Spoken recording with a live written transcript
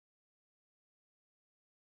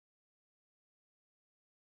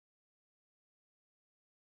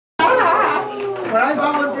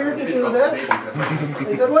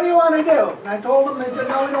They said, what do you want to do? And I told them, they said,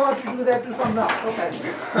 no, we don't want you to do that, do something else. Okay.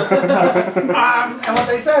 And what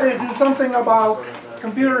they said is do something about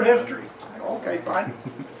computer history. I go, okay, fine.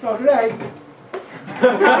 So today,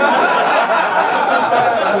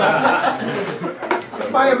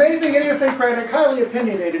 my amazing, idiosyncratic, highly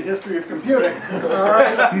opinionated history of computing. All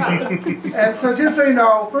right. And so just so you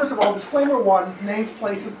know, first of all, disclaimer one, names,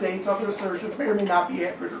 places, dates, other assertions may or may not be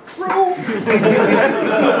accurate or true.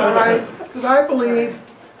 All right. Because I believe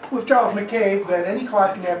with Charles McCabe that any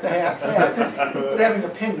clock can have the facts, but having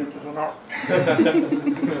opinions is an art.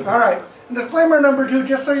 All right. And disclaimer number two,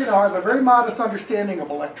 just so you know, I have a very modest understanding of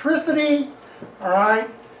electricity. All right.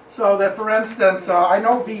 So that, for instance, I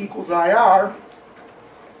know V equals IR.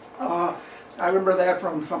 I remember that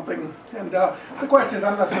from something, and the question is,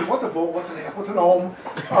 I'm not sure what's a volt, what's an amp, what's an ohm.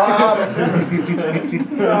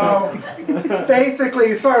 So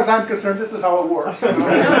basically, as far as I'm concerned, this is how it works.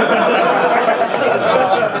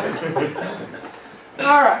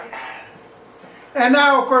 All right. And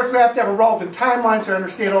now, of course, we have to have a relevant timeline to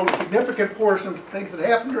understand all the significant portions of things that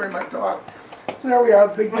happened during my talk. So there we are,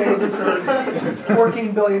 the Big Bang occurred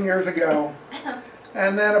 14 billion years ago.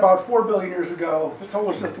 And then about 4 billion years ago, the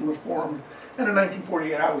solar system was formed. And in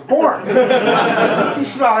 1948, I was born. Well,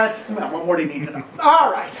 what more do you need to know? All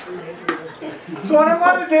right. So what I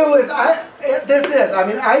want to do is, I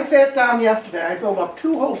sat down yesterday, I filled up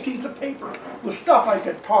 2 whole sheets of paper with stuff I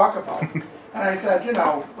could talk about. And I said, you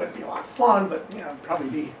know, it would be a lot of fun, but, you know, it'd probably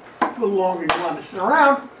be a little longer than you wanted to sit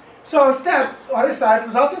around. So instead, what I decided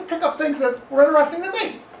was I'll just pick up things that were interesting to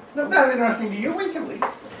me. If they're not interesting to you, we can leave.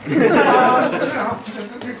 You know,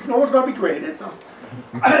 no one's going to be graded.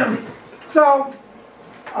 So,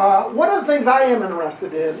 one of the things I am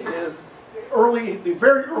interested in is the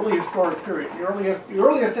very early historic period. The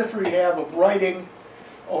earliest history we have of writing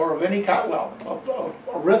or of any kind, well, of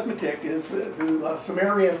arithmetic is the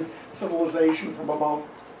Sumerian civilization from about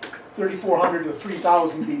 3400 to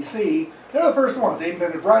 3000 BC. They're the first ones. They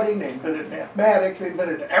invented writing, they invented mathematics, they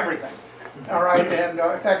invented everything. All right, and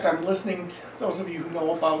in fact, I'm listening to those of you who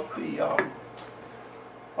know about the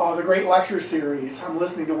Great Lecture Series. I'm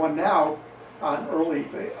listening to one now on early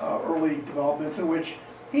developments in which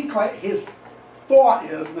his thought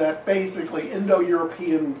is that basically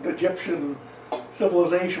Indo-European, Egyptian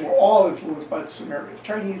civilization were all influenced by the Sumerians.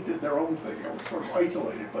 Chinese did their own thing, were sort of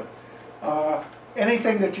isolated, but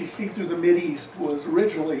anything that you see through the Mideast was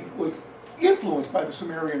influenced by the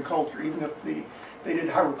Sumerian culture, even if they did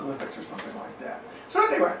hieroglyphics or something like that. So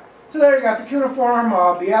anyway, so there you got the cuneiform.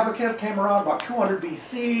 The abacus came around about 200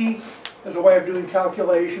 BC as a way of doing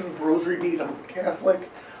calculations. Rosary beads, I'm Catholic.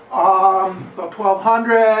 About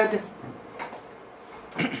 1200.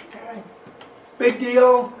 Okay. Big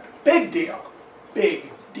deal. Big deal.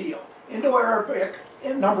 Big deal. Indo-Arabic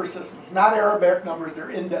number systems. Not Arabic numbers,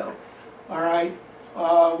 they're Indo. All right.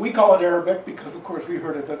 We call it Arabic because, of course, we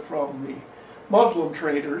heard of it from the Muslim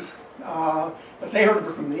traders. But they heard of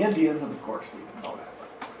it from the Indians, and of course we didn't know that. But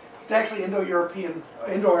it's actually Indo-European,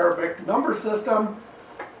 Indo-Arabic number system.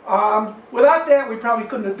 Without that, we probably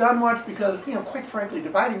couldn't have done much because, you know, quite frankly,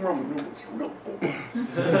 dividing Roman numerals is real boring.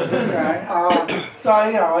 Okay? So,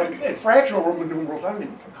 you know, and fractional Roman numerals, I don't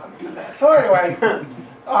even know how to do that. So anyway, so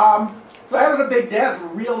that was a big, that's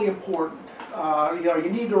really important. You know, you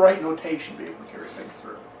need the right notation to be able to carry things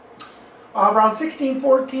through. Around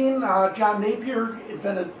 1614, John Napier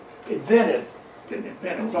didn't invent it,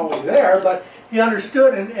 it was always there, but he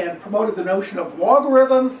understood and promoted the notion of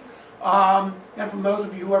logarithms. And from those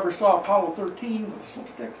of you who ever saw Apollo 13 with slip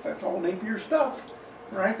sticks, that's all Napier stuff,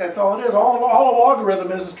 right? That's all it is. All a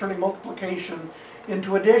logarithm is turning multiplication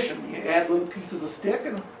into addition. You add little pieces of stick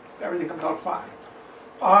and everything comes out fine.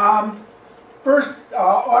 First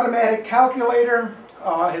automatic calculator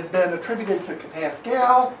has been attributed to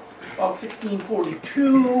Pascal, about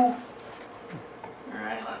 1642. All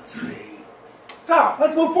right, let's see. So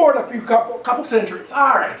let's move forward a couple centuries.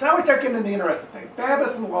 All right, so now we start getting into the interesting thing.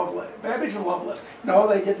 Babbage and Lovelace. No,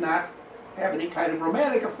 they did not have any kind of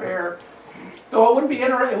romantic affair. Though it would be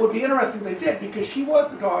interesting if they did, because she was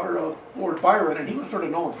the daughter of Lord Byron, and he was sort of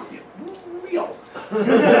known for being real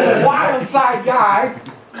wild side guy.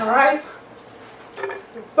 All right.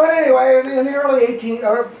 But anyway, in the early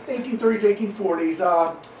 1830s, 1840s,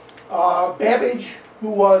 Babbage, who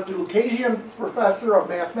was the Lucasian professor of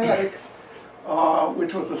mathematics,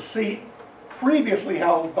 which was the seat previously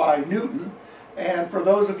held by Newton, and for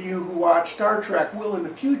those of you who watch Star Trek, will in the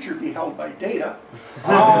future be held by Data.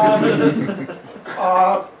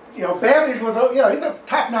 You know, Babbage was, he's a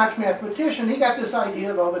top-notch mathematician. He got this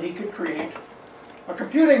idea, though, that he could create a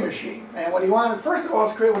computing machine. And what he wanted, first of all,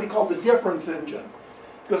 was create what he called the difference engine.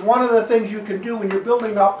 Because one of the things you can do when you're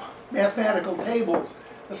building up mathematical tables,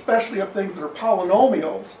 especially of things that are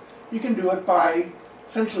polynomials, you can do it by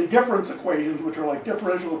essentially difference equations, which are like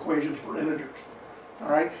differential equations for integers. All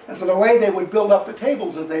right? And so the way they would build up the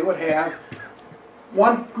tables is they would have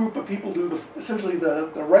one group of people do essentially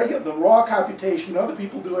the raw computation, other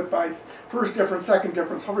people do it by first difference, second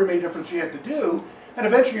difference, however many difference you had to do, and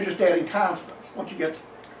eventually you're just adding constants. Once you get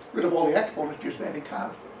rid of all the exponents, you're just adding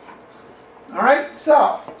constants. All right,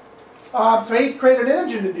 so he created an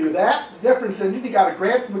engine to do that, the difference engine. He got a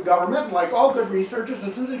grant from the government, and like all good researchers,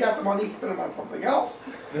 as soon as he got the money, he spent it on something else.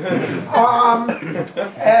 And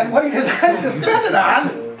what he decided to spend it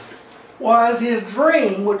on was his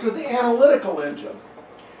dream, which was the analytical engine.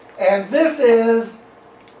 And this is,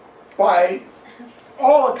 by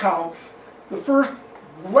all accounts, the first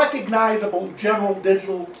recognizable general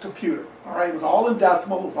digital computer. All right, it was all in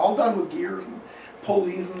decimal, it was all done with gears and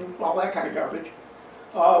pulleys and all that kind of garbage. It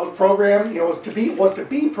was programmed, was to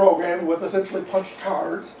be programmed with essentially punched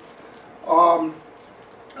cards,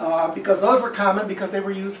 because those were common because they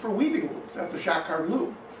were used for weaving looms. That's a shot card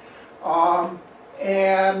loom.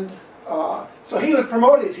 So he was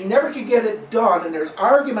promoted this. He never could get it done, and there's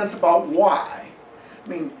arguments about why. I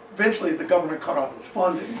mean, eventually the government cut off his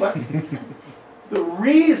funding, but the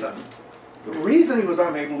reason he was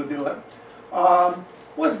unable to do it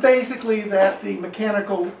was basically that the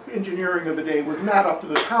mechanical engineering of the day was not up to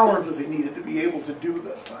the tolerances he needed to be able to do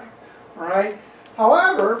this thing. All right.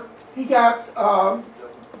 However, he got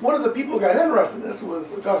one of the people who got interested in this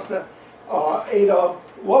was Augusta Ada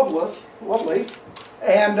Lovelace,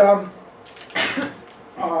 and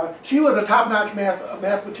she was a top-notch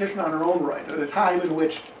mathematician on her own right at a time in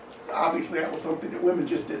which obviously that was something that women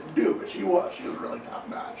just didn't do, but she was really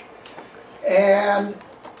top-notch. And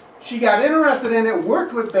she got interested in it,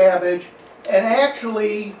 worked with Babbage, and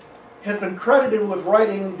actually has been credited with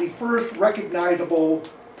writing the first recognizable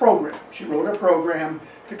program. She wrote a program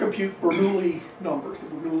to compute Bernoulli numbers,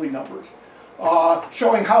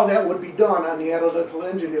 showing how that would be done on the analytical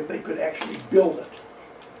engine if they could actually build it.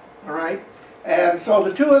 All right? And so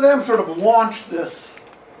the two of them sort of launched this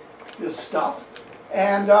stuff.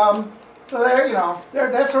 And so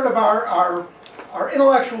that's sort of our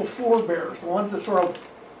intellectual forebears, the ones that sort of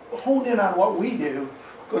hone in on what we do.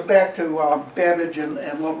 Goes back to Babbage and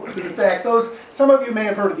Lovelace. In fact, some of you may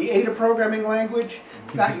have heard of the Ada programming language.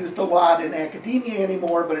 It's not used a lot in academia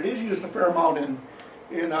anymore, but it is used a fair amount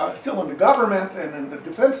still in the government and in the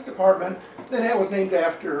Defense Department. Then that was named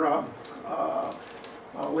after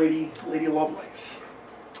Lady Lovelace.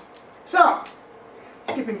 So,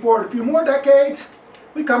 skipping forward a few more decades,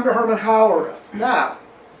 we come to Herman Hollerith. Now,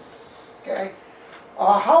 okay,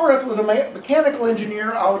 Hollerith was a mechanical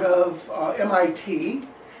engineer out of MIT.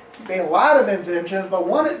 He made a lot of inventions, but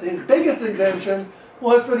his biggest invention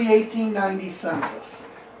was for the 1890 census.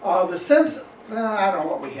 The census, I don't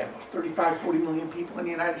know what we had, 35, 40 million people in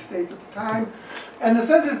the United States at the time. And the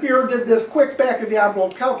Census Bureau did this quick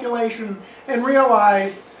back-of-the-envelope calculation and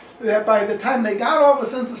realized that by the time they got all the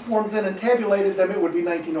census forms in and tabulated them, it would be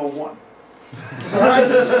 1901. All right?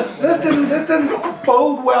 So this didn't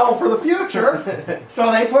bode well for the future.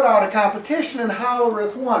 So they put out a competition, and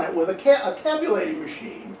Hollerith won it with a tabulating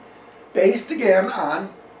machine based, again,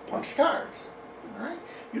 on punched cards. All right?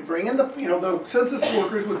 You'd bring in the census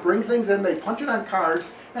workers would bring things in, they'd punch it on cards,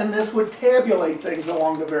 and this would tabulate things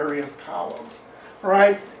along the various columns. All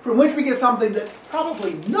right? From which we get something that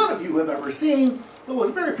probably none of you have ever seen, but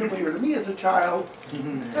was very familiar to me as a child,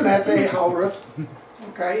 and that's a Hollerith,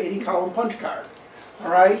 okay, 80-column punch card.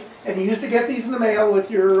 All right? And you used to get these in the mail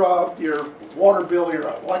with your water bill, your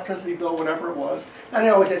electricity bill, whatever it was, and they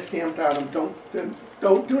always had stamped on them,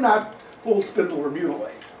 do not fold, spindle, or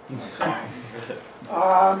mutilate.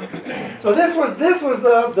 So this was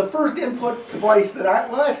the first input device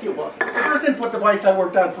that the first input device I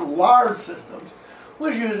worked on for large systems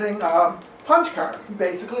was using punch card.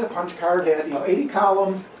 Basically, a punch card had 80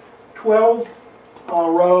 columns, 12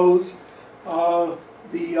 rows. The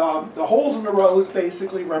holes in the rows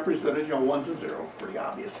basically represented ones and zeros, pretty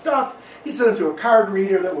obvious stuff. You sent it through a card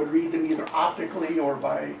reader that would read them either optically or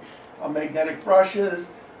by magnetic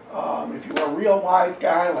brushes. If you were a real wise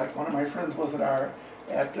guy, like one of my friends was at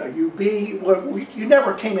UB, you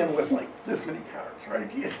never came in with like this many cards,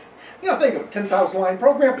 right? Think of a 10,000 line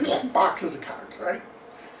program, boxes of cards, right?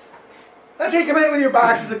 Then you come in with your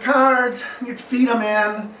boxes of cards, you'd feed them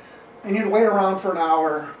in, and you'd wait around for an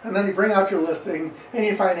hour, and then you bring out your listing, and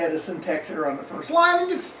you find out a syntax error on the first line, and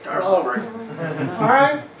you'd start all over again. All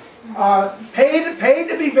right? Paid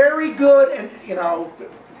to be very good, and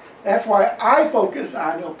That's why I focus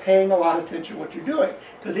on paying a lot of attention to what you're doing,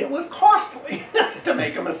 because it was costly to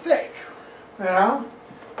make a mistake. You know,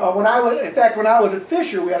 in fact, when I was at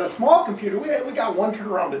Fisher, we had a small computer. We got one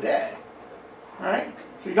turnaround a day. Right?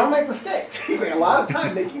 So you don't make mistakes. You spend a lot of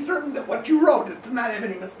time making certain that what you wrote does not have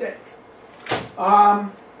any mistakes.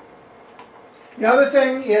 The other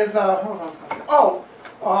thing is, another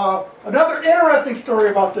interesting story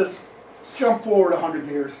about this. Jump forward 100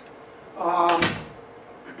 years.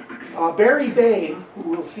 Barry Bain, who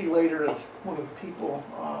we'll see later as one of the people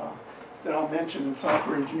that I'll mention in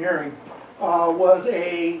software engineering, was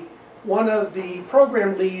one of the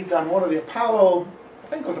program leads on one of the Apollo, I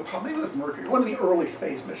think it was Apollo, maybe it was Mercury, one of the early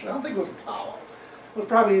space missions. I don't think it was Apollo. It was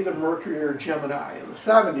probably either Mercury or Gemini in the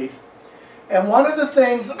 70s. And one of the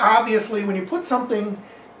things, obviously, when you put something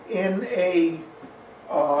in a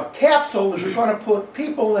capsule that you're going to put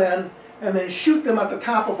people in and then shoot them at the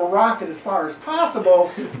top of a rocket as far as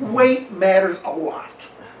possible, weight matters a lot.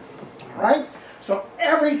 All right? So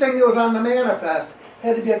everything that was on the manifest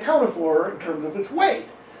had to be accounted for in terms of its weight.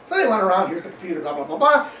 So they went around, here's the computer, blah, blah, blah,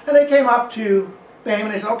 blah, and they came up to BAM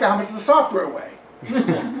and they said, okay, how much does the software weigh? He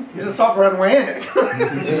said, the software doesn't weigh anything.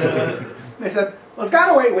 They said, well, it's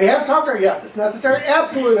got to weigh. We have software? Yes. It's necessary?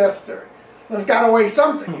 Absolutely necessary. Then it's got to weigh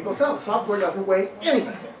something. He goes, no, the software doesn't weigh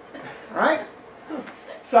anything. All right?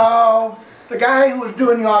 So the guy who was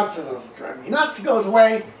doing the audit says, this is driving me nuts. He goes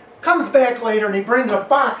away, comes back later, and he brings a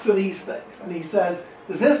box of these things. And he says,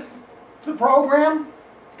 is this the program?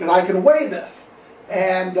 Because I can weigh this.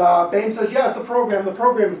 And Bain says, yes, the program. The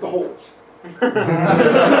program is the holes.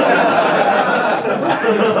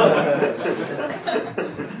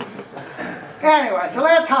 Anyway, so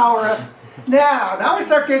that's how now we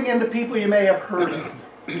start getting into people you may have heard of.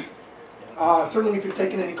 Certainly if you've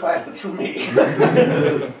taken any classes from me.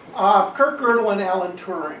 Kurt Gödel and Alan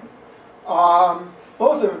Turing.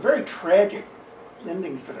 Both of them very tragic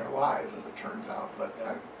endings to their lives, as it turns out. But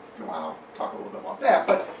if you want, I'll talk a little bit about that.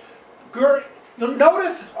 But you'll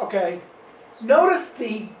notice, notice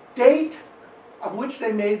the date of which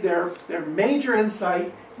they made their major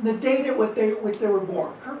insight and the date at which they were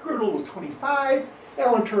born. Kurt Gödel was 25,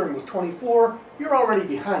 Alan Turing was 24. You're already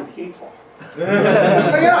behind the 8 ball. So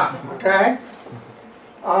yeah, okay?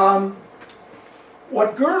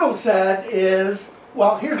 What Gödel said is,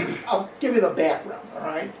 well, I'll give you the background, all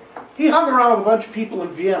right? He hung around with a bunch of people in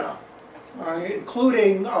Vienna,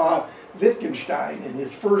 including Wittgenstein in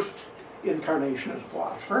his first incarnation as a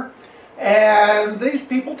philosopher. And these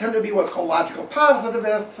people tend to be what's called logical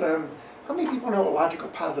positivists. And how many people know what logical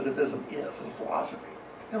positivism is as a philosophy?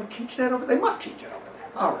 They don't teach that over there? They must teach it over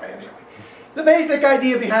there. All right, anyway. The basic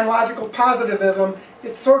idea behind logical positivism,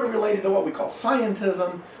 it's sort of related to what we call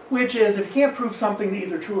scientism, which is if you can't prove something to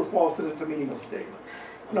either true or false, then it's a meaningless statement.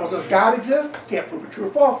 Now, does God exist? Can't prove it true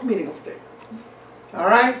or false, meaningless statement. All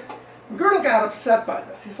right? And Gödel got upset by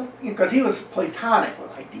this. He said, because he was Platonic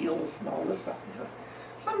with ideals and all this stuff. He says,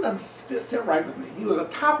 something doesn't sit right with me. He was a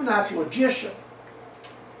top-notch logician.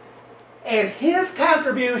 And his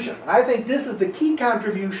contribution, I think this is the key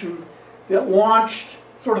contribution that launched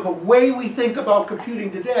sort of the way we think about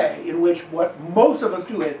computing today, in which what most of us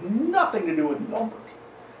do has nothing to do with numbers.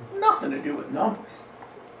 Nothing to do with numbers.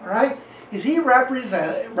 All right? Is he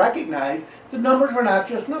recognized the numbers were not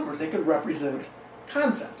just numbers. They could represent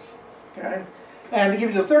concepts. Okay? And to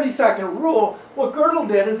give you the 30-second rule, what Gödel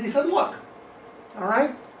did is he said, look, all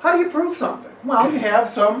right, how do you prove something? Well, you have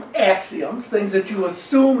some axioms, things that you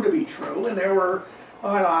assume to be true, and there were,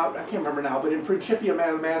 I can't remember now, but in Principia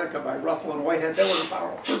Mathematica by Russell and Whitehead, there were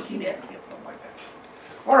about 13 axioms, something like that.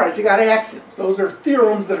 All right, so you got axioms. Those are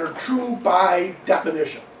theorems that are true by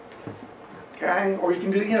definition. Okay? Or you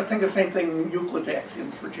can do, think of the same thing, Euclid's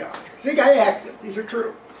axioms for geometry. So you got axioms. These are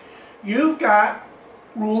true. You've got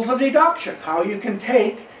rules of deduction, how you can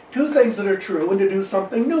take two things that are true and to do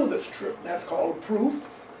something new that's true. That's called a proof.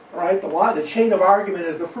 All right? The chain of argument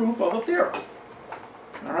is the proof of a theorem.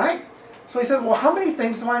 All right? So he said, well, how many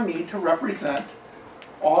things do I need to represent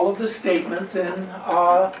all of the statements in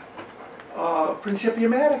Principia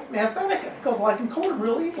Mathematica? He goes, well, I can code them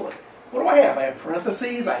real easily. What do I have? I have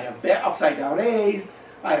parentheses, I have upside-down A's,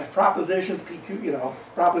 I have propositions,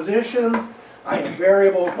 propositions, I have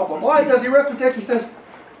variables, blah, blah, blah. He does the arithmetic. He says,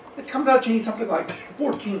 it comes out to you something like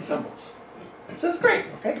 14 symbols. He says, great,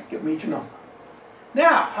 okay, give me each a number.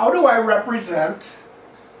 Now, how do I represent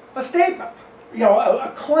a statement?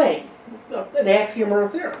 A claim, an axiom or a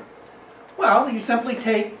theorem? Well, you simply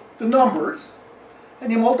take the numbers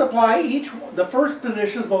and you multiply the first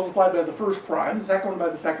position is multiplied by the first prime, the second one by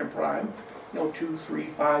the second prime, 2, 3,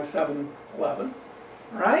 5, 7, 11,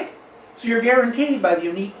 all right? So you're guaranteed by the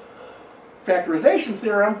unique factorization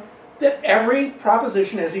theorem that every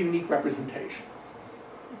proposition has a unique representation.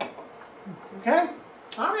 Okay?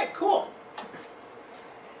 All right, cool.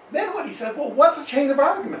 Then what he said, well, what's a chain of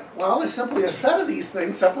argument? Well, it's simply a set of these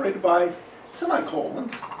things separated by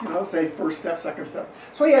semicolons, you know, say first step, second step.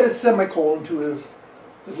 So he added semicolon to his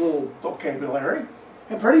little vocabulary,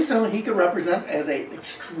 and pretty soon he could represent as an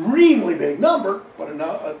extremely big number, but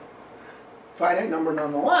a finite number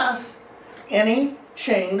nonetheless, any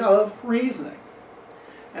chain of reasoning.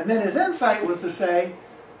 And then his insight was to say,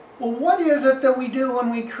 well, what is it that we do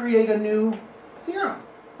when we create a new theorem?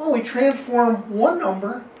 Well, we transform one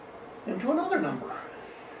number into another number.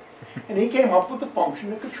 And he came up with a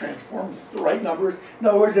function that could transform the right numbers. In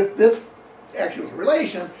other words, if this actually was a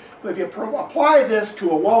relation, but if you apply this to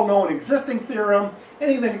a well-known existing theorem,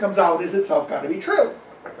 anything that comes out is itself got to be true.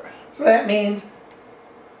 So that means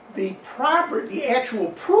the actual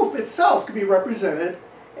proof itself can be represented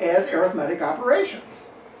as arithmetic operations,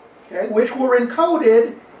 okay, which were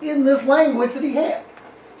encoded in this language that he had.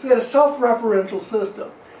 So he had a self-referential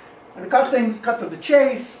system. And to cut to the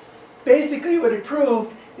chase, basically what it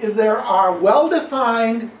proved is there are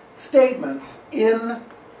well-defined statements in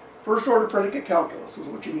first-order predicate calculus, which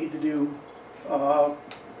is what you need to do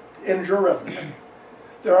integer arithmetic.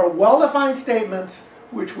 There are well-defined statements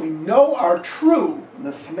which we know are true in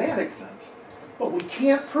the semantic sense, but we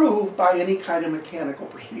can't prove by any kind of mechanical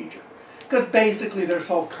procedure, because basically they're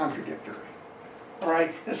self-contradictory. All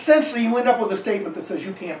right? Essentially, you end up with a statement that says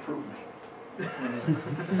you can't prove me.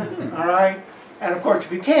 All right? And of course,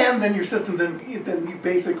 if you can, then your system's then you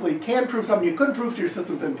basically can prove something you couldn't prove, so your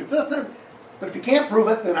system's inconsistent. But if you can't prove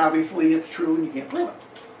it, then obviously it's true and you can't prove it.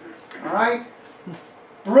 All right?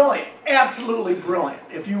 Brilliant. Absolutely brilliant.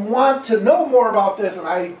 If you want to know more about this, and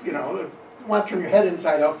want to turn your head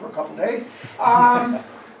inside out for a couple days,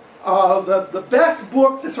 the best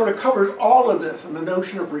book that sort of covers all of this and the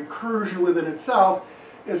notion of recursion within itself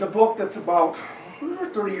is a book that's about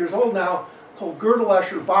 30 years old now, called Gödel,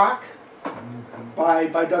 Escher, Bach,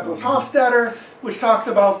 by Douglas Hofstadter, which talks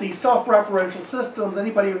about these self-referential systems.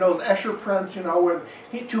 Anybody who knows Escher prints, you know, where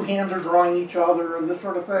two hands are drawing each other and this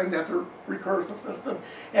sort of thing, that's a recursive system.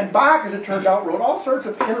 And Bach, as it turned out, wrote all sorts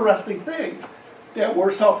of interesting things that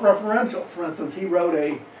were self-referential. For instance, he wrote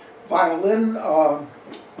a violin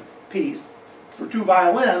piece for two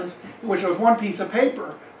violins, in which there was one piece of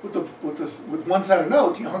paper with one set of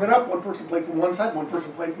notes. You hung it up, one person played from one side, one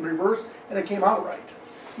person played from reverse, and it came out right.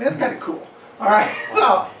 I mean, that's kind of cool. All right,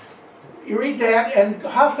 so you read that, and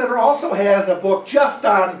Hofstadter also has a book just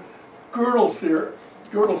on Gödel's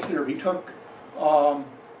theory. He took a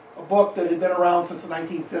book that had been around since the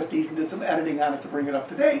 1950s and did some editing on it to bring it up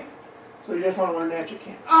to date. So you just want to learn that, you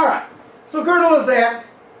can. All right, so Gödel is that.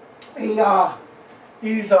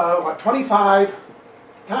 He's 25 at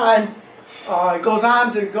the time. He goes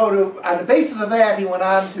on the basis of that, he went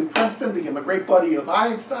on to Princeton, became a great buddy of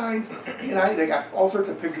Einstein's. You know, they got all sorts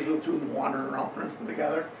of pictures of the two of them wandering around Princeton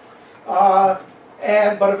together. But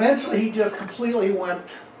eventually he just completely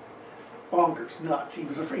went bonkers, nuts. He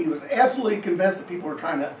was afraid. He was absolutely convinced that people were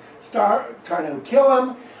trying to kill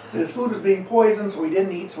him, that his food was being poisoned, so he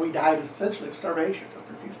didn't eat, so he died essentially of starvation, just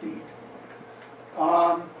refused to eat.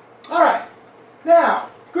 All right. Now,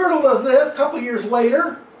 Gödel does this. A couple years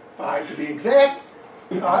later, 5 to be exact,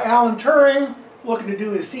 Alan Turing, looking to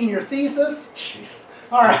do his senior thesis. Jeez.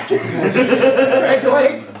 All right.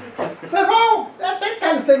 Graduate. Says, oh, that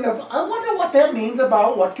kind of thing of, I wonder what that means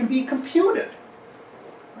about what can be computed.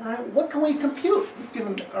 All right, what can we compute?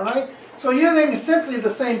 All right, so using essentially the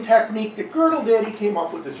same technique that Gödel did, he came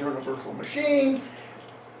up with this universal machine,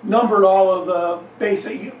 numbered all of the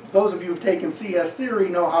basic, those of you who've taken CS theory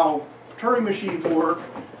know how Turing machines work,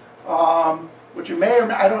 which you may or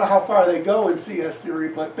may, I don't know how far they go in CS theory,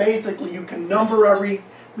 but basically you can number every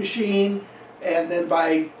machine, and then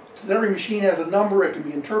since every machine has a number, it can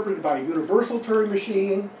be interpreted by a universal Turing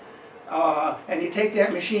machine. And you take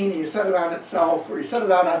that machine and you set it on itself, or you set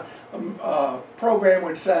it on a program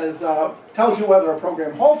which says, tells you whether a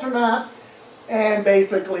program halts or not. And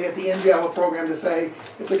basically at the end you have a program to say,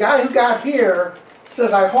 if the guy who got here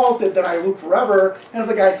says I halted, then I loop forever. And if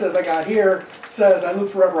the guy says I got here, says I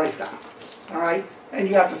loop forever, I stop. All right? And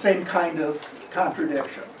you have the same kind of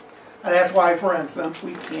contradiction. And that's why, for instance,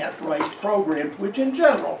 we can't write programs which in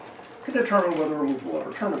general can determine whether a loop will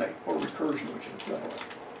ever terminate, or recursion, which is equivalent.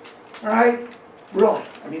 All right? Brilliant.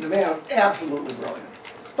 I mean, the man was absolutely brilliant.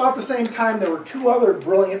 About the same time, there were two other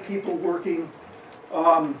brilliant people working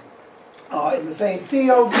in the same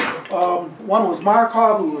field. One was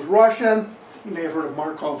Markov, who was Russian. You may have heard of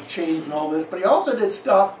Markov's chains and all this, but he also did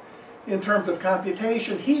stuff in terms of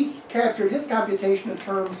computation. He captured his computation in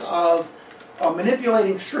terms of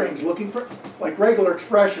manipulating strings, looking for like regular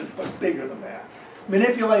expressions, but bigger than that.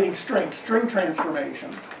 Manipulating strings, string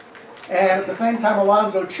transformations. And at the same time,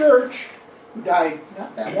 Alonzo Church, who died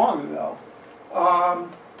not that long ago,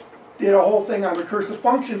 did a whole thing on recursive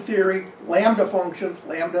function theory, lambda functions,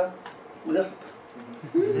 lambda, Lisp.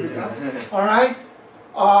 Yeah. All right?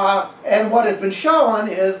 And what has been shown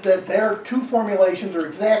is that their two formulations are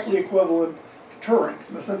exactly equivalent to Turing's.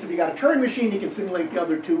 In the sense, if you got a Turing machine, you can simulate the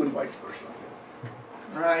other two and vice versa.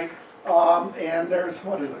 All right? And there's,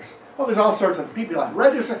 what is this? Well, there's all sorts of people like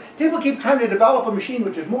register. People keep trying to develop a machine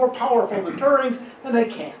which is more powerful than Turing's, and they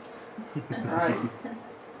can't. All right?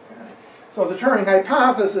 So the Turing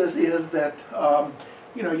hypothesis is that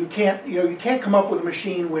you can't come up with a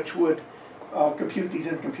machine which would compute these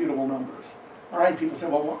incomputable numbers. All right, people say,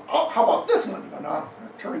 well, how about this one? You go, no,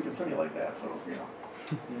 Turing can simulate that, so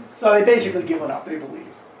So they basically give it up. They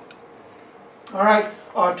believe. All right,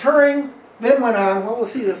 Turing then went on. Well, we'll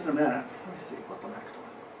see this in a minute. Let me see. What's the next one?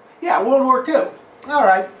 Yeah, World War II. All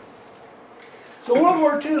right. So World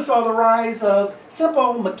War II saw the rise of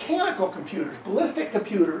simple mechanical computers, ballistic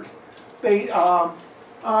computers. They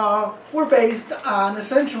were based on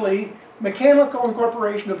essentially mechanical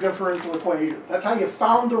incorporation of differential equations. That's how you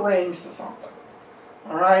found the range to something.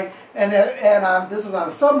 All right, and this is on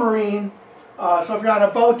a submarine. So if you're on a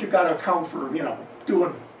boat, you've got to account for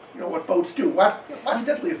doing what boats do. Watch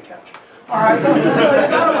Deadliest Catch. All right, so you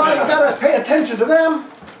got to pay attention to them.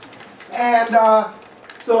 And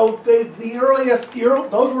so the earliest,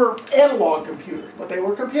 those were analog computers, but they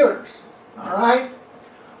were computers. All right.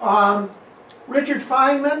 Richard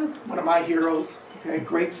Feynman, one of my heroes, okay,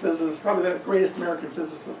 great physicist, probably the greatest American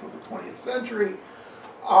physicist of the 20th century,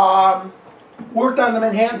 worked on the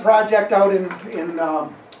Manhattan Project out in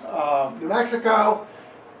New Mexico,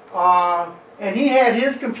 and he had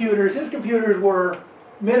his computers. His computers were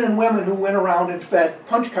men and women who went around and fed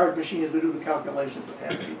punch card machines to do the calculations that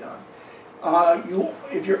had to be done.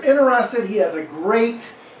 If you're interested, he has a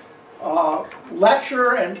great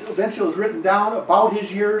lecture, and eventually it was written down about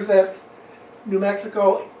his years at New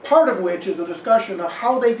Mexico, part of which is a discussion of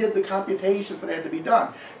how they did the computations that had to be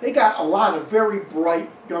done. They got a lot of very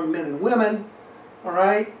bright young men and women, all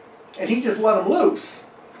right, and he just let them loose.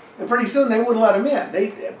 And pretty soon they wouldn't let him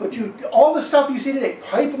in. All the stuff you see today,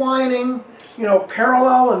 pipelining,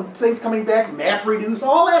 parallel and things coming back, map reduce,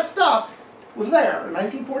 all that stuff was there in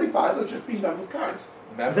 1945. It was just being done with cards.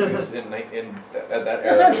 Map reduce at that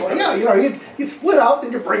era. Essentially, yeah. You'd split out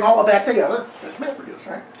and you bring all of that together. That's map reduce,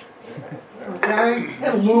 right? Okay,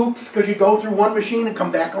 and loops, because you go through one machine and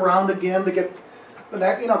come back around again to get the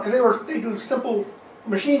next, because they do simple. A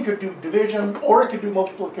machine could do division, or it could do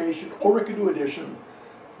multiplication, or it could do addition,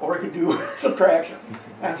 or it could do subtraction.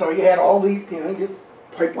 And so you had all these, you just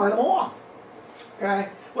pipeline them along. Okay.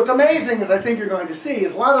 What's amazing is I think you're going to see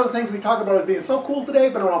is a lot of the things we talk about as being so cool today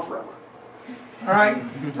have been around forever. All right.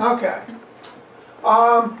 Okay.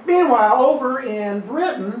 Meanwhile, over in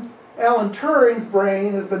Britain, Alan Turing's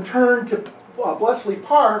brain has been turned to Bletchley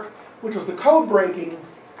Park, which was the code-breaking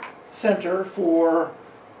center for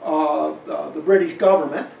the British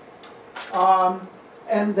government.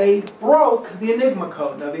 And they broke the Enigma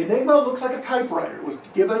code. Now, the Enigma looks like a typewriter. It was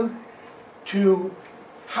given to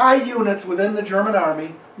high units within the German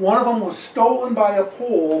army. One of them was stolen by a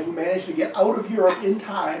Pole who managed to get out of Europe in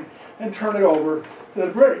time and turn it over to the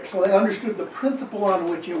British. So they understood the principle on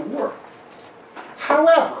which it worked.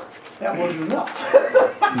 However, that wasn't enough.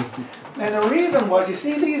 And the reason was, you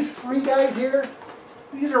see these three guys here?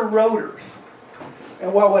 These are rotors.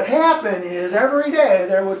 And what would happen is every day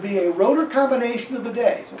there would be a rotor combination of the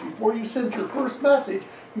day. So before you sent your first message,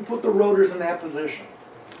 you put the rotors in that position.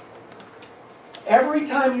 Every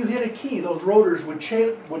time you hit a key, those rotors would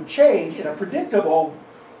change in a predictable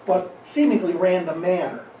but seemingly random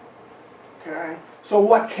manner. Okay? So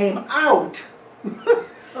what came out,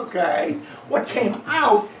 what came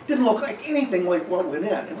out didn't look like anything like what went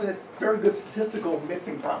in. It had very good statistical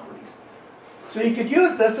mixing properties. So you could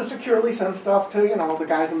use this to securely send stuff to, the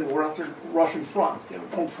guys in the Russian front.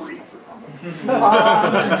 Don't freeze or something.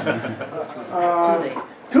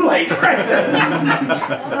 Too late, right?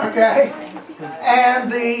 Okay.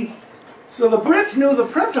 And so the Brits knew the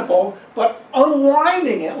principle, but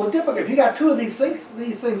unwinding it was difficult. If you got two of these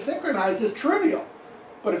things synchronized, it's trivial.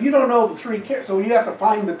 But if you don't know the three, so you have to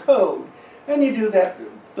find the code, and you do that.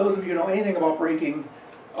 Those of you who know anything about breaking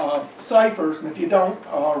ciphers, and if you don't,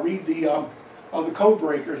 read the Code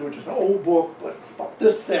Breakers, which is an old book, but it's about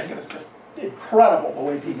this thick, and it's just incredible the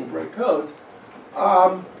way people break codes.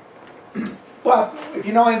 But if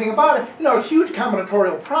you know anything about it, a huge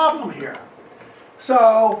combinatorial problem here.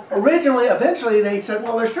 So eventually they said,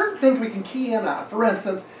 well, there's certain things we can key in on. For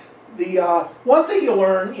instance, the one thing you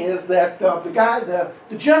learn is that the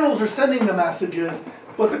generals are sending the messages,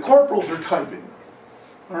 but the corporals are typing them.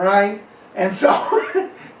 All right? And so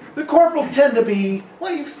the corporals tend to be,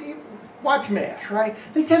 well, you've seen, watch MASH, right?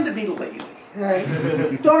 They tend to be lazy, right?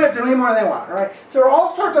 Don't have to do any more than they want, right? So there are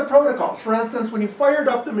all sorts of protocols. For instance, when you fired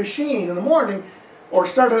up the machine in the morning or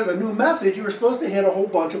started a new message, you were supposed to hit a whole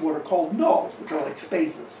bunch of what are called nulls, which are like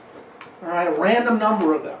spaces. All right, a random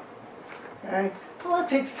number of them. Okay? Well, that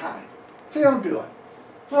takes time. So you don't do it.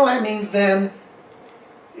 Well, that means then,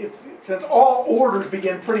 since all orders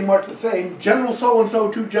begin pretty much the same, General so-and-so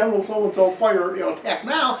to General so-and-so fire, attack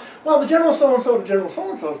now, well, the General so-and-so to General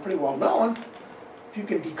so-and-so is pretty well known. If you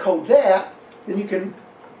can decode that, then you can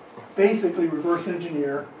basically reverse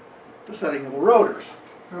engineer the setting of the rotors.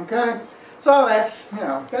 Okay? So that's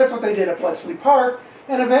what they did at Bletchley Park,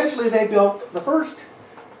 and eventually they built the first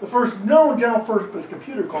known general purpose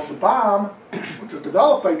computer called the bomb, which was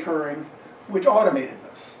developed by Turing, which automated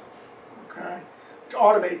this. Okay?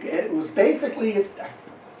 It was basically, it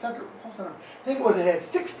had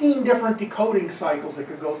 16 different decoding cycles it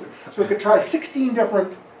could go through. So it could try 16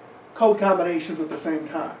 different code combinations at the same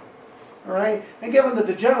time. All right? And given that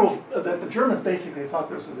the Germans basically thought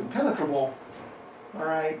this was impenetrable, all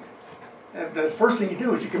right, and the first thing you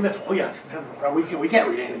do is you commit, oh yeah, it's impenetrable. We can't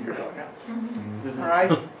read anything you're doing now. All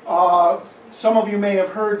right? Some of you may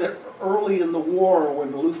have heard that early in the war,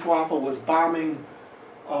 when the Luftwaffe was bombing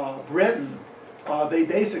Britain, they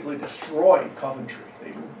basically destroyed Coventry.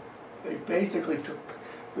 They basically took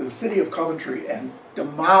the city of Coventry and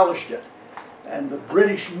demolished it. And the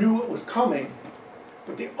British knew it was coming,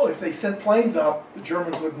 but if they sent planes up, the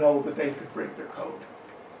Germans would know that they could break their code.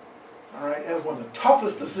 All right, that was one of the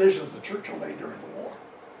toughest decisions that Churchill made during the war.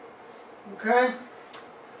 Okay?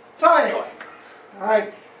 So anyway, all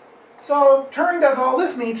right. So Turing does all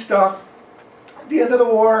this neat stuff. At the end of the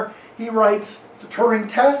war, he writes the Turing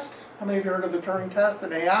test. How many of you heard of the Turing test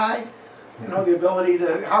in AI? The ability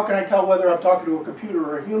to, how can I tell whether I'm talking to a computer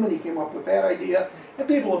or a human? He came up with that idea, and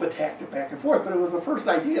people have attacked it back and forth, but it was the first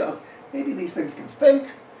idea of maybe these things can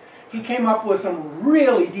think. He came up with some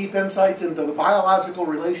really deep insights into the biological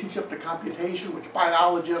relationship to computation, which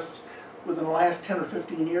biologists within the last 10 or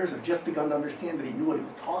 15 years have just begun to understand that he knew what he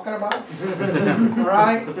was talking about.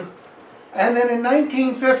 Right? And then in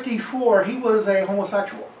 1954, he was a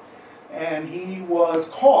homosexual. And he was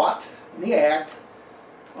caught in the act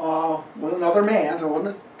with another man, so it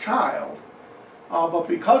wasn't a child. But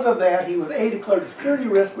because of that, he was declared a security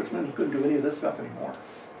risk, which meant he couldn't do any of this stuff anymore.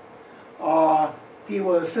 He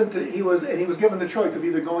was given the choice of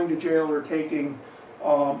either going to jail or taking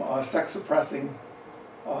sex-suppressing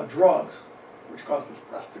drugs, which cause his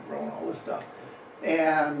breast to grow and all this stuff.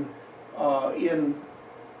 And in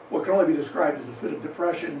what can only be described as a fit of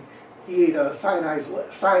depression, he ate a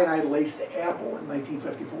cyanide-laced apple in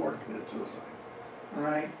 1954 and committed suicide. All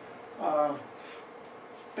right?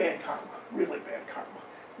 Bad karma, really bad karma.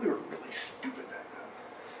 We were really stupid back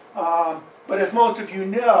then. But as most of you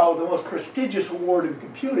know, the most prestigious award in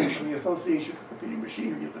computing from the Association for Computing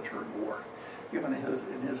Machinery is the Turing Award, given in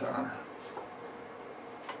his honor.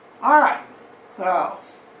 All right.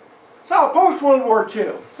 So post-World War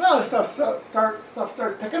II, well, this stuff starts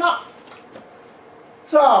picking up.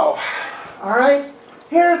 So, all right,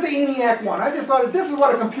 here's the ENIAC 1. I just thought this is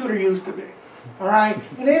what a computer used to be. All right,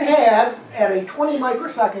 and it had, at a 20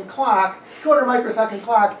 microsecond clock, 200 microsecond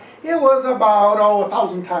clock, it was about,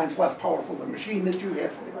 1,000 times less powerful than the machine that you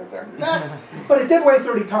have sitting right there on your desk. But it did weigh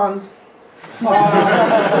 30 tons. It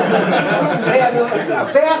had a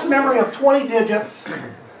vast memory of 20 digits.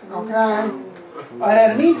 Okay? It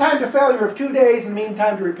had a mean time to failure of 2 days and mean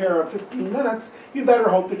time to repair of 15 minutes. You better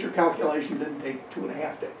hope that your calculation didn't take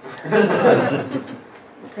 2.5 days.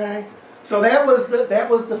 Okay? So that was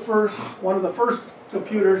one of the first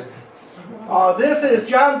computers. This is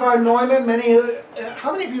John von Neumann.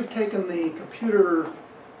 How many of you have taken the computer?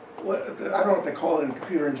 I don't know what they call it in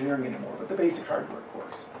computer engineering anymore, but the basic hardware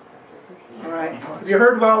course. All right. Have you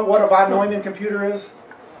heard about what a von Neumann computer is?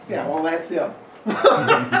 Yeah. Well, that's him.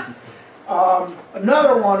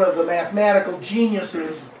 Another one of the mathematical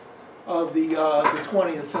geniuses of the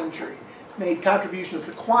 20th century. Made contributions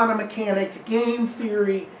to quantum mechanics, game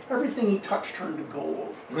theory, everything he touched turned to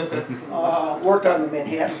gold. Worked on the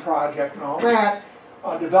Manhattan Project and all that.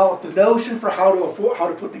 Developed the notion for how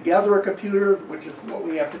to put together a computer, which is what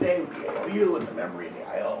we have today with the ALU and the memory and the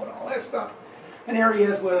I/O and all that stuff. And here he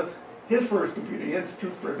is with his first computer, the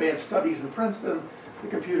Institute for Advanced Studies in Princeton, the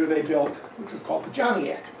computer they built, which was called the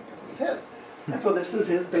Johnniac, because it was his. And so this is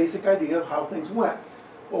his basic idea of how things went.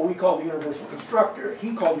 what we call the universal constructor.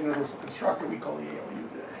 He called the universal constructor, we call the ALU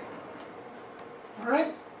today. All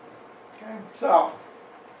right? Okay, so,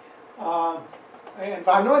 and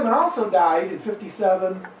von Neumann also died in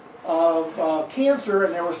 '57 of cancer,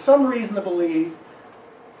 and there was some reason to believe,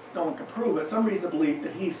 no one can prove it, some reason to believe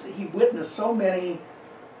that he witnessed so many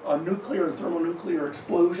nuclear and thermonuclear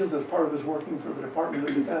explosions as part of his working for the Department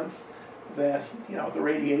of Defense that, you know, the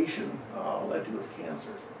radiation led to his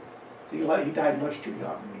cancers. So he died much too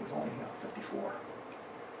young, and he was only 54.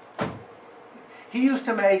 He used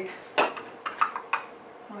to make,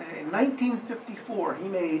 in 1954, he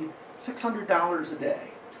made $600 a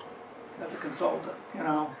day as a consultant, you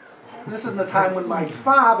know. This is the time when my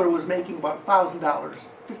father was making about $1,000,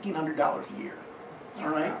 $1,500 a year. All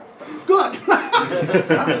right? But he was good.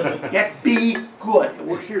 Yet be good. It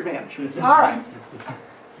works to your advantage. All right.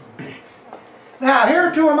 Now, here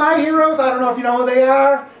are two of my heroes. I don't know if you know who they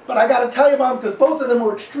are, but I got to tell you about them because both of them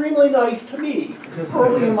were extremely nice to me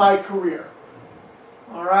early in my career.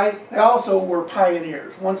 All right? They also were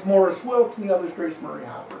pioneers. One's Morris Wilkes and the other's Grace Murray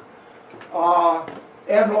Hopper.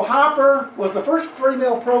 Admiral Hopper was the first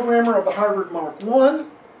female programmer of the Harvard Mark I.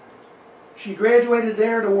 She graduated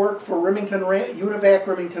there to work for UNIVAC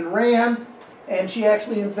Remington Rand, and she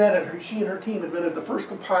actually invented, she and her team invented the first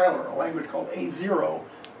compiler, a language called A0,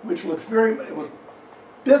 which looks it was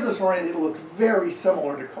business-oriented, it looks very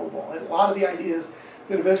similar to COBOL. And a lot of the ideas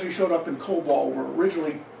that eventually showed up in COBOL were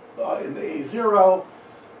originally in the A0.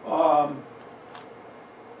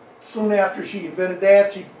 Soon after she invented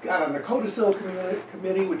that, she got on the Codicil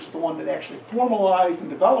committee, which is the one that actually formalized and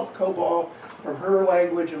developed COBOL from her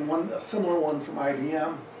language, and a similar one from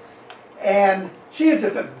IBM. And she is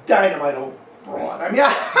just a dynamite old broad. I mean,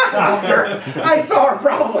 I loved her. I saw her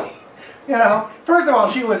probably. You know, first of all,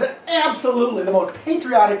 she was absolutely the most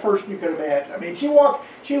patriotic person you could imagine. I mean, she was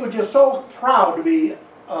just so proud to be.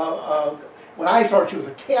 When I saw her, she was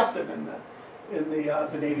a captain in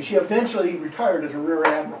the Navy. She eventually retired as a rear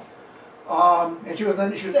admiral. And she was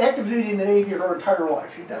active duty in the Navy her entire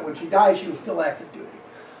life. When she died, she was still active duty.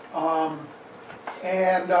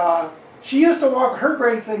 She used to walk. Her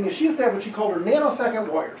great thing is she used to have what she called her nanosecond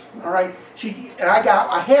wires. All right,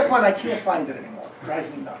 I had one. I can't find it anymore. It drives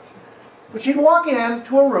me nuts. But she'd walk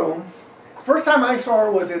into a room. First time I saw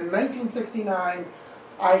her was in 1969.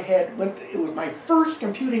 It was my first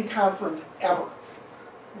computing conference ever.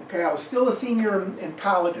 Okay, I was still a senior in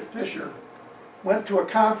college at Fisher. Went to a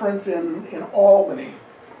conference in Albany,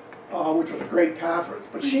 which was a great conference.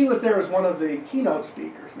 But she was there as one of the keynote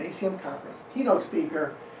speakers, an ACM conference, keynote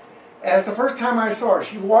speaker. And it's the first time I saw her.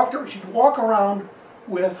 She'd walk around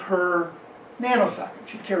with her nanosecond.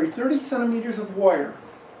 She'd carry 30 centimeters of wire,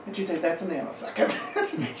 and she'd say, "That's a nanosecond."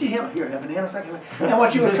 She'd have a nanosecond. And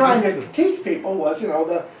what she was trying to teach people was, you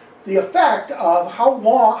know, the effect of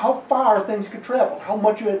how far things could travel, how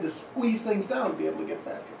much you had to squeeze things down to be able to get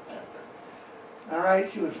faster and faster. All right,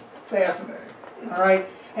 she was fascinating. All right,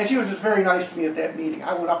 and she was just very nice to me at that meeting.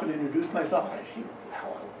 I went up and introduced myself. She knew how I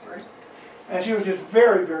was, right? And she was just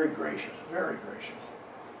very, very gracious, very gracious.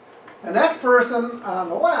 The next person on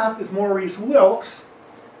the left is Maurice Wilkes.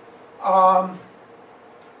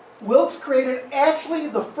 Wilkes created actually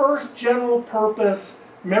the first general purpose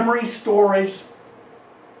memory storage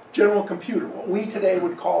general computer, what we today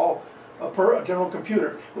would call a general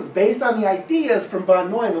computer. It was based on the ideas from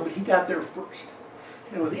von Neumann, but he got there first.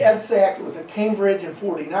 And it was the EDSAC, it was at Cambridge in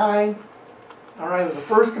 '49. All right, it was the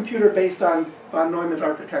first computer based on von Neumann's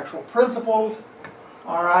architectural principles.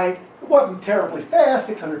 All right, it wasn't terribly fast,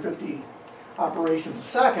 650 operations a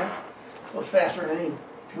second. It was faster than any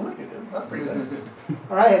human could do. That's pretty good.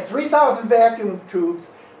 All right, it had 3,000 vacuum tubes.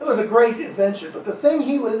 It was a great invention, but the thing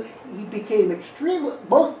he became extremely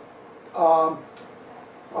most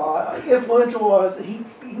influential was he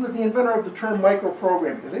was the inventor of the term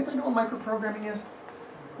microprogramming. Does anybody know what microprogramming is?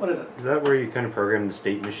 What is it? Is that where you kind of program the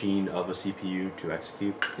state machine of a CPU to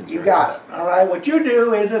execute instructions? You got it. All right. What you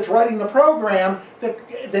do is it's writing the program that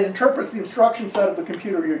interprets the instruction set of the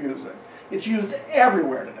computer you're using. It's used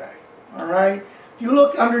everywhere today. All right. If you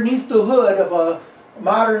look underneath the hood of a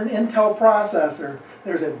modern Intel processor,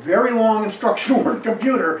 there's a very long instruction word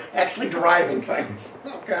computer actually driving things.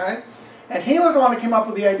 Okay. And he was the one who came up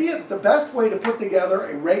with the idea that the best way to put together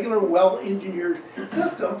a regular, well-engineered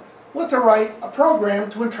system was to write a program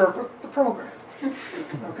to interpret the program.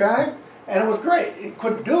 Okay? And it was great. He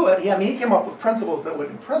couldn't do it. He came up with principles that would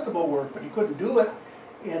in principle work, but he couldn't do it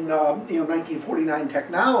in 1949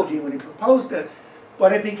 technology when he proposed it.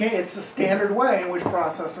 But it's the standard way in which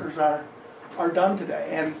processors are done today.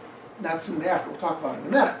 And not soon after. We'll talk about it in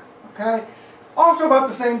a minute. Okay? Also about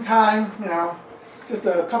the same time, just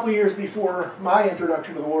a couple years before my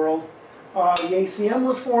introduction to the world. The ACM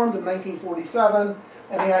was formed in 1947,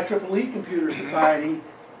 and the IEEE Computer Society,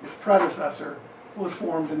 its predecessor, was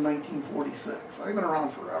formed in 1946. They've been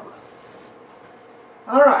around forever.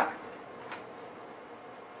 All right.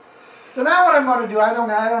 So now what I'm going to do, I don't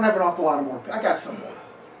have an awful lot more. I got some more.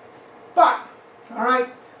 But, all right,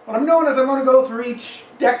 what I'm doing is I'm going to go through each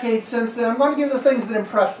decade since then. I'm going to give the things that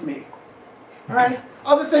impressed me. All right?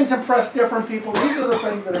 Other things impress different people. These are the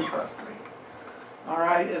things that impressed me. All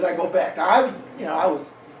right, as I go back. Now, I was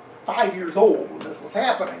 5 years old when this was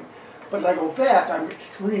happening. But as I go back, I'm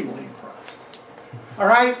extremely impressed. All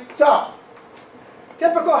right, so,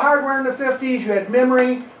 typical hardware in the 50s, you had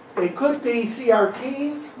memory. They could be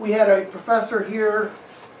CRTs. We had a professor here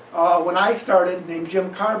when I started named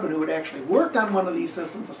Jim Carbon who had actually worked on one of these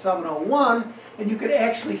systems, a 701, and you could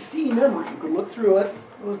actually see memory. You could look through it.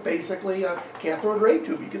 It was basically a cathode ray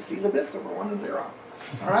tube. You could see the bits that were 1 and 0.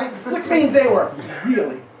 All right? Which means they were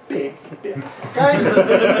really big bits, okay?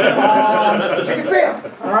 But you could see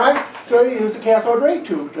them, all right? So you used a cathode ray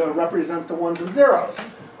tube to represent the 1s and 0s.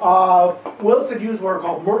 Lutz had used what are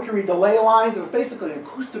called mercury delay lines. It was basically an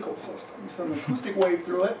acoustical system. You sent an acoustic wave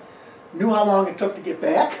through it, knew how long it took to get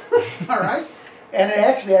back, all right? And it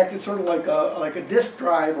actually acted sort of like a disk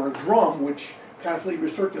drive or a drum, which constantly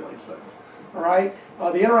recirculates things, all right?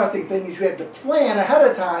 The interesting thing is you had to plan ahead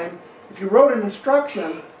of time. If you wrote an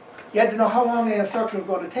instruction, you had to know how long the instruction was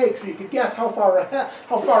going to take, so you could guess how far ahead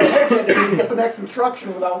you had to be to get the next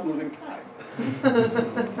instruction without losing time.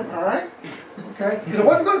 All right? Okay? Because it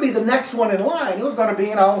wasn't going to be the next one in line. It was going to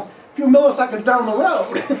be, a few milliseconds down the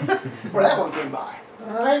road before that one came by.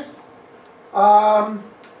 All right?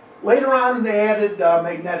 Later on, they added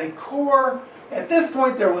magnetic core. At this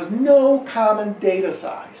point, there was no common data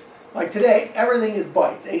size. Like today, everything is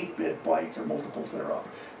bytes, 8-bit bytes or multiples thereof.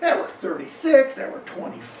 There were 36, there were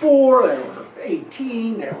 24, there were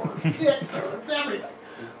 18, there were 6, there was everything.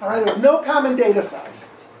 All right, there was no common data size.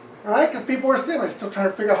 All right, because people were still trying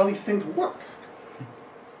to figure out how these things work.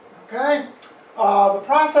 Okay? The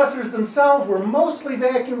processors themselves were mostly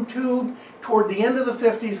vacuum tube. Toward the end of the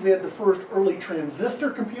 50s, we had the first early transistor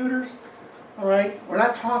computers. All right? We're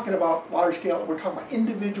not talking about large scale, we're talking about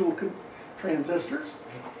individual transistors.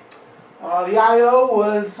 The I.O.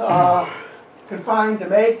 was confined to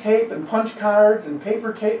mag tape and punch cards and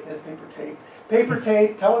paper tape,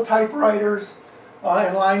 teletypewriters,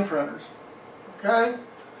 and line printers. Okay?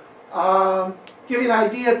 Give you an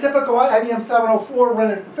idea, typical IBM 704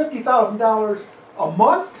 rented for $50,000 a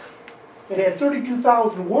month. It had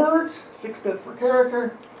 32,000 words, 6 bits per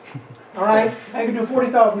character. All right? And you could do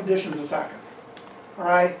 40,000 additions a second. All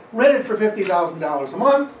right? Rented for $50,000 a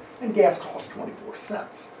month, and gas cost 24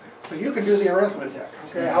 cents. So you can do the arithmetic.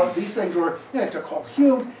 Okay? How these things were, they took whole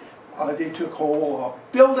humes, they took whole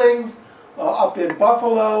buildings. Up in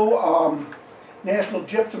Buffalo, National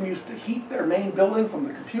Gypsum used to heat their main building from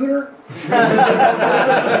the computer.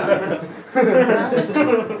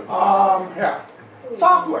 Yeah.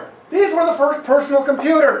 Software. These were the first personal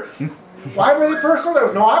computers. Why were they personal? There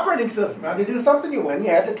was no operating system. Now, to do something you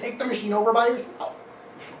had to take the machine over by yourself.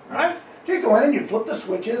 All right? So you go in and you flip the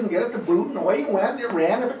switches and get it to boot, and away you went, and it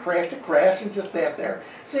ran. If it crashed, and just sat there.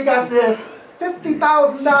 So you got this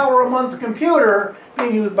 $50,000 a month computer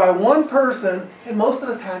being used by one person, and most of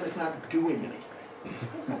the time it's not doing anything.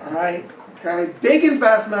 All right? Okay? Big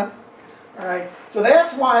investment. All right? So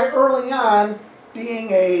that's why early on,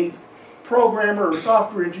 being a programmer or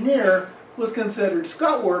software engineer was considered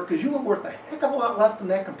scut work, because you were worth a heck of a lot less than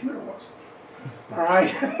that computer was. All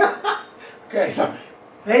right? Okay, so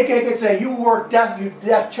they could say you work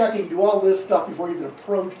desk checking, do all this stuff before you even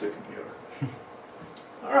approach the computer.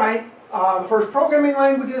 All right. The first programming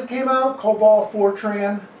languages came out, COBOL,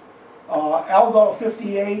 Fortran, Algol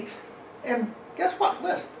 58, and guess what?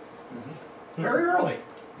 Lisp. Very early,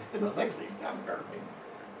 in the 60s, John McCarthy.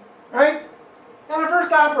 Right? And the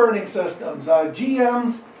first operating systems,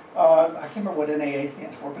 GM's, I can't remember what NAA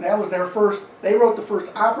stands for, but that was their first, they wrote the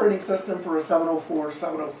first operating system for a 704,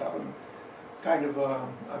 707 kind of a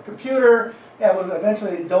computer. That was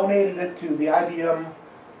eventually they donated it to the IBM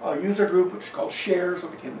user group, which is called Share, so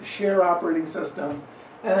it became the Share operating system.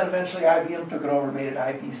 And then eventually IBM took it over and made it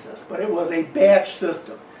IBSys. But it was a batch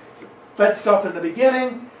system. It fed stuff in the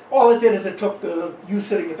beginning. All it did is it took you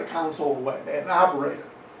sitting at the console away. They had an operator.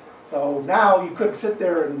 So now you couldn't sit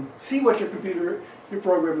there and see what your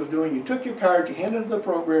program was doing. You took your card, you handed it to the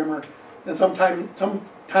programmer, and some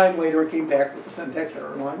time later it came back with the syntax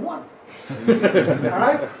error in line 1. All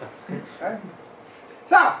right? Okay.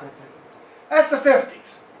 So, that's the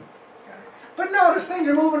 50s. Okay. But notice things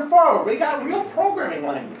are moving forward. We got real programming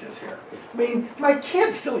languages here. I mean, my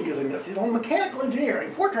kid's still using this. He's on mechanical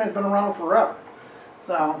engineering. Fortran's been around forever.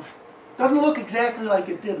 So, doesn't look exactly like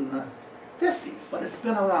it did in the 50s, but it's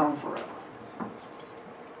been around forever.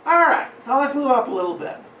 All right, so let's move up a little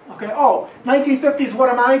bit. Okay, 1950s, what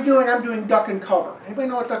am I doing? I'm doing duck and cover. Anybody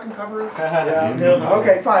know what duck and cover is? Yeah.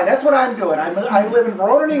 Okay, fine, that's what I'm doing. I live in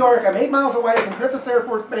Verona, New York. I'm 8 miles away from Griffiths Air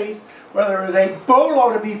Force Base, where there is a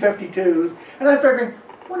boatload of B-52s, and I'm figuring,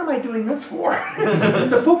 what am I doing this for? If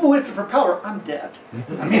the poo-poo is the propeller, I'm dead.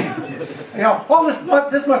 I mean, you know, all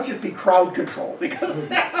this must just be crowd control, because,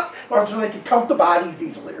 or so they can count the bodies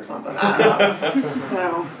easily or something. I don't know. You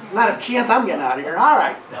know, not a chance I'm getting out of here. All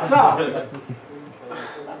right, so.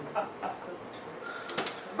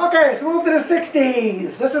 Okay, so move to the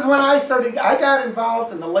 60s. This is when I got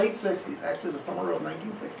involved in the late 60s, actually the summer of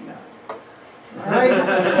 1969. All right?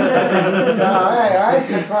 So, all right,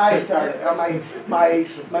 that's when I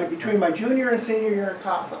started. Between my junior and senior year in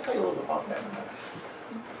college. I'll tell you a little bit about that in a minute.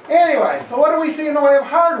 Anyway, so what do we see in the way of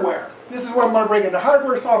hardware? This is where I'm going to break into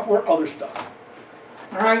hardware, software, other stuff.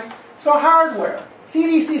 All right? So hardware,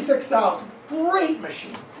 CDC 6000, great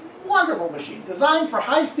machine, wonderful machine, designed for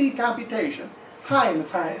high-speed computation. High in the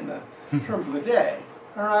terms of the day,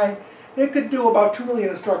 all right? It could do about 2 million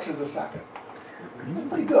instructions a second. That's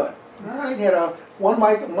pretty good, all right? It had a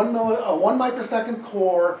 1 microsecond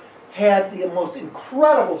core, had the most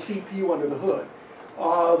incredible CPU under the hood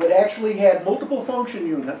that actually had multiple function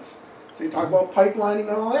units. So you talk about pipelining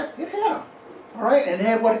and all that, it had them, all right? And it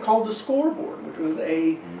had what it called the scoreboard, which was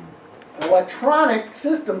an electronic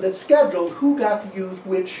system that scheduled who got to use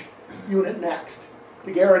which unit next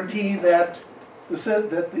to guarantee that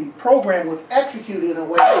the program was executed in a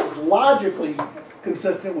way that was logically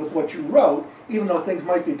consistent with what you wrote, even though things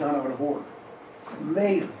might be done out of order.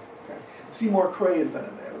 Amazing. Okay. Seymour Cray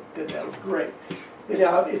invented that. That was great.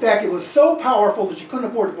 In fact, it was so powerful that you couldn't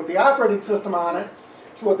afford to put the operating system on it.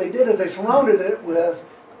 So what they did is they surrounded it with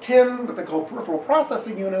 10 what they call peripheral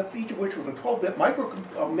processing units, each of which was a 12-bit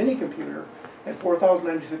mini computer at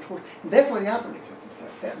 4,096 cores. And that's where the operating system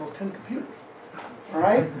sat in those 10 computers. All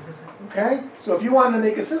right? Okay? So if you wanted to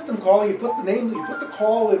make a system call, you put the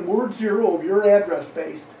call in word 0 of your address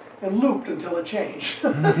space and looped until it changed.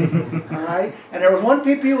 All right? And there was one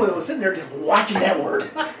CPU that was sitting there just watching that word.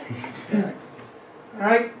 Okay. All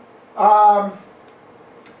right?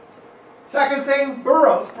 Second thing,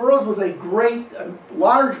 Burroughs. Burroughs was a great,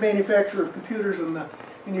 large manufacturer of computers in the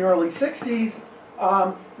early 60s.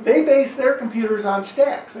 They based their computers on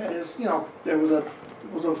stacks. That is, you know, it was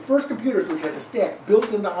the first computers which had a stack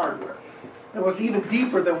built into hardware. It was even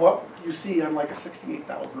deeper than what you see on like a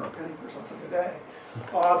 68,000 or a Pentium or something today.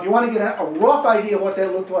 If you want to get a rough idea of what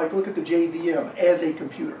that looked like, look at the JVM as a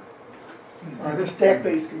computer. It's a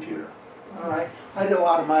stack-based computer. All right, I did a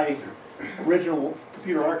lot of my original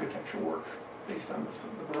computer architecture work based on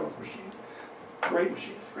the Burroughs machines. Great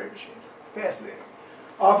machines, fascinating.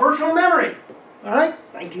 Virtual memory. All right,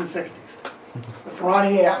 1960s. The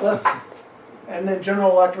Ferrari Atlas. And then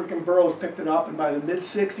General Electric and Burroughs picked it up, and by the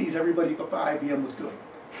mid-60s, everybody but IBM was doing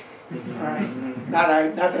it. All right? Not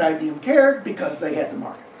that IBM cared, because they had the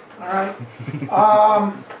market. All right?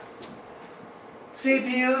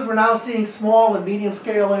 CPUs, we're now seeing small and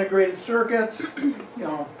medium-scale integrated circuits. You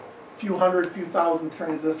know, a few hundred, few thousand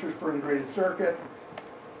transistors per integrated circuit.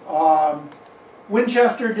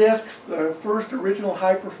 Winchester disks, the first original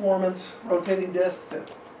high-performance rotating disks, at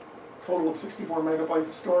a total of 64 megabytes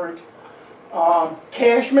of storage.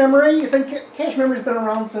 Cache memory, you think cache memory's been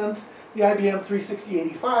around since the IBM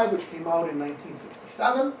 36085, which came out in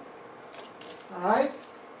 1967. All right.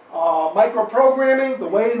 Microprogramming,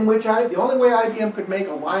 the only way IBM could make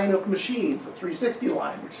a line of machines, a 360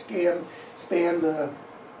 line, which spanned the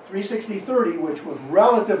 36030, which was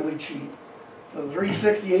relatively cheap, the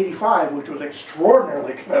 36085, which was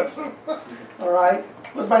extraordinarily expensive, all right,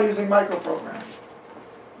 was by using microprogramming.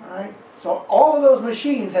 All right. So all of those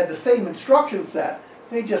machines had the same instruction set,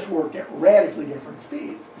 they just worked at radically different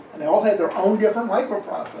speeds. And they all had their own different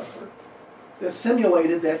microprocessor that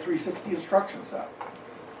simulated that 360 instruction set.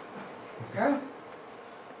 Okay?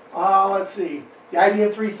 Let's see. The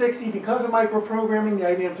IBM 360, because of microprogramming, the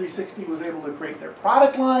IBM 360 was able to create their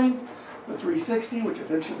product line, the 360, which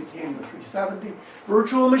eventually became the 370.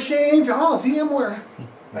 Virtual machines, VMware,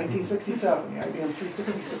 1967, the IBM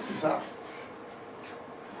 360-67.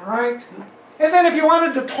 All right? And then if you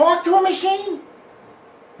wanted to talk to a machine,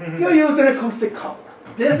 you used an acoustic coupler.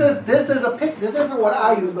 This isn't what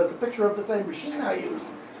I use, but it's a picture of the same machine I used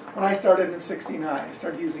when I started in '69. I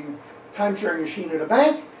started using a time-sharing machine at a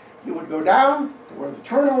bank. You would go down to where the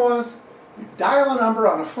terminal was, You dial a number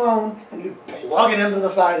on a phone, and you plug it into the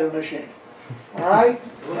side of the machine. All right?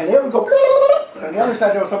 And it would go, and on the other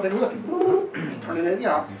side there was something lifting. Turn it in, you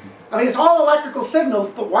know. I mean, it's all electrical signals,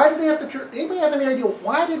 but why did we have to turn, anybody have any idea,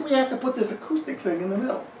 why did we have to put this acoustic thing in the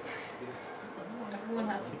middle? Everyone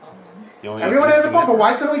has a phone. Everyone has a phone, but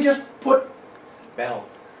why couldn't we just put Bell.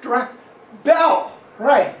 direct bell?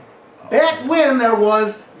 Right. Back when there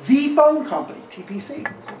was the phone company, TPC,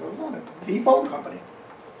 so there was one, the phone company.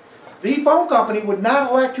 The phone company would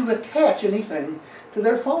not let you attach anything to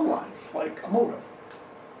their phone lines, like a modem.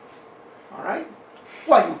 All right?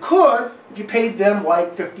 Well, you could if you paid them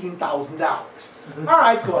like $15,000. All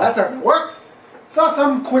right, cool, that's not going to work. So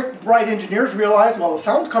some quick, bright engineers realized, well, the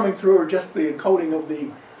sounds coming through are just the encoding of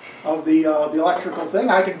the electrical thing.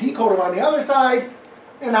 I can decode them on the other side,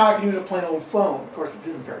 and now I can use a plain old phone. Of course, it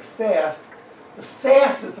isn't very fast. The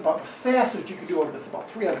fastest you can do over this is about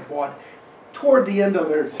 300 baud. Toward the end of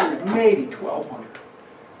their series, maybe 1,200.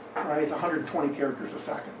 Right, it's 120 characters a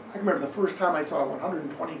second. I remember the first time I saw a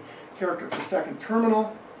 120 character per second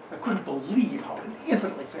terminal, I couldn't believe how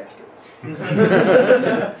infinitely fast it was.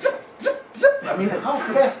 Zip, zip. I mean, how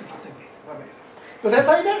fast could something be? Amazing. But that's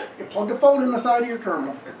how you did it. You plugged a phone in the side of your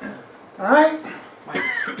terminal. All right? Mike,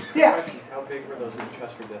 Yeah. how big were those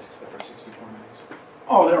Winchester discs that were 64 minis?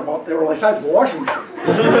 Oh, they were like the size of a washing machine.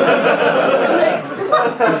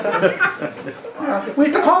 We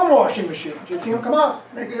used to call them washing machines. You'd see them come out.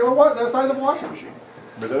 They're the size of a washing machine.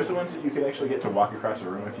 Were those the ones that you could actually get to walk across the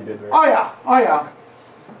room if you did that? Oh yeah, oh yeah.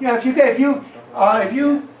 Yeah, if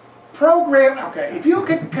you program, okay, if you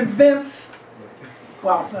could convince,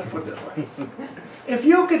 well, let's put it this way. If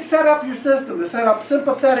you could set up your system to set up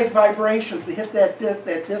sympathetic vibrations to hit that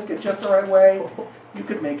disc at just the right way, you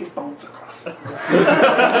could make it bounce across the room.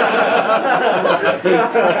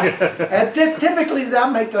 And typically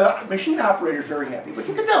that make the machine operators very happy, but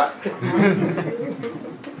you can do it.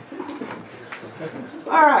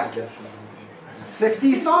 All right.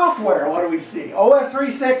 60 software, what do we see? OS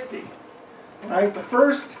 360. Right, the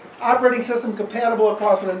first operating system compatible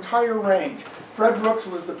across an entire range. Fred Brooks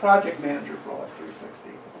was the project manager for OS 360.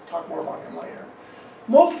 We'll talk more about him later.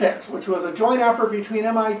 Multics, which was a joint effort between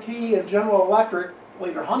MIT and General Electric,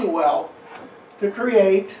 later Honeywell, to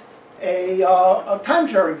create a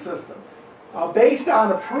time-sharing system based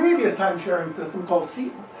on a previous time-sharing system called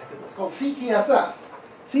CTSS.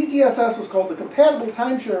 CTSS was called the Compatible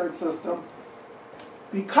Time-Sharing System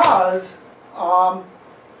because the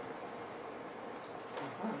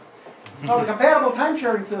Compatible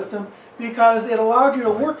Time-Sharing System because it allowed you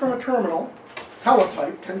to work from a terminal,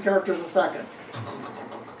 teletype, 10 characters a second.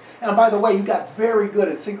 And by the way, you got very good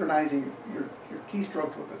at synchronizing your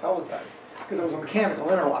keystrokes with the teletype because it was a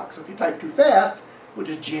mechanical interlock. So if you type too fast, it would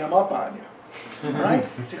just jam up on you. All right?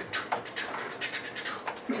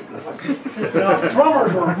 You know,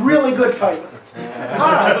 drummers were really good typists. All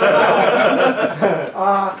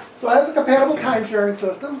right, so that's a compatible time-sharing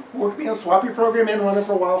system. Swap your program in, run it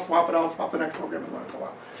for a while, swap it out, swap the next program and run it for a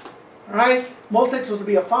while. All right, Multics was to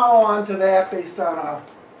be a follow-on to that based on a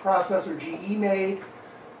processor GE made,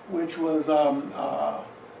 which was it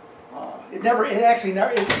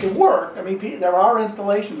worked. I mean, there are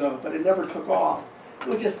installations of it, but it never took off. It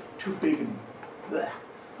was just too big and bleh.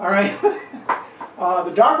 All right.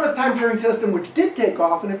 The Dartmouth time-sharing system, which did take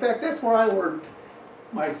off, and in fact, that's where I learned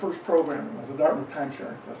my first programming, was the Dartmouth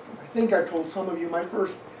time-sharing system. I think I told some of you my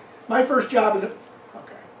first job in it.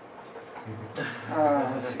 Okay.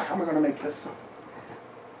 Let's see, how am I going to make this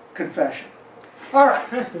confession? All right.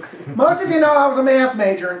 Most of you know I was a math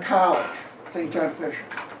major in college, St. John Fisher.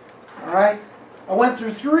 All right. I went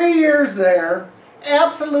through 3 years there,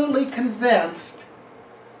 absolutely convinced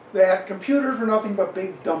that computers were nothing but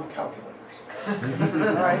big, dumb calculators.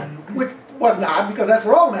 Right? Which was not, because that's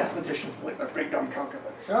where all mathematicians believe, they're big, dumb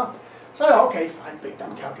calculators. You know? So I thought, okay, fine, big,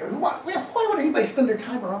 dumb calculator. Why would anybody spend their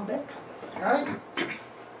time around that kind of thing, right?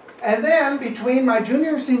 And then, between my junior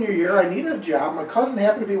and senior year, I needed a job. My cousin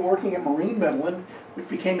happened to be working at Marine Midland, which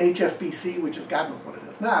became HSBC, which is God knows what it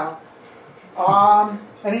is now.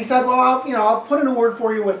 And he said, well, I'll put in a word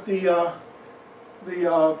for you with the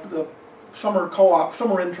summer co-op,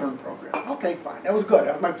 summer intern program. Okay, fine. That was good.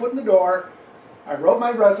 That was my foot in the door. I wrote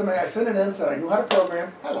my resume. I sent it in, said I knew how to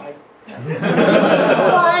program. I lied.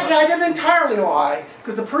 Well, actually, I didn't entirely lie,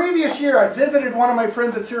 because the previous year I visited one of my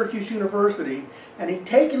friends at Syracuse University, and he'd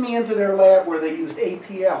taken me into their lab where they used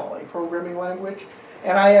APL, a programming language,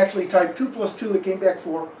 and I actually typed 2 + 2, it came back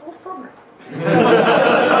 4. I was programming.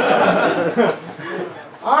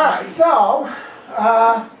 All right, so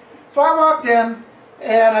I walked in,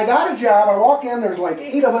 and I got a job. I walk in, there's like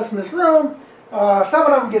 8 of us in this room.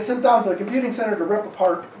 7 of them get sent down to the computing center to rip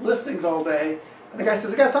apart listings all day. And the guy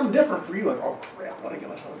says, I got something different for you. I go, oh crap, what did I get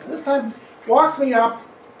myself into? This time, walked me up,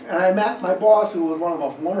 and I met my boss, who was one of the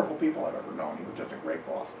most wonderful people I've ever known. He was just a great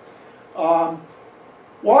boss.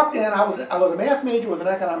 Walked in, I was a math major with an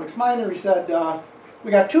economics minor. He said,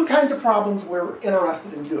 we got 2 kinds of problems we're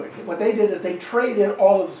interested in doing. What they did is they traded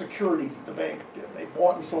all of the securities that the bank did. They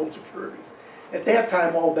bought and sold securities. At that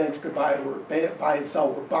time, all banks could buy and sell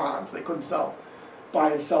were bonds. They couldn't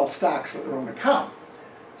buy and sell stocks for their own account.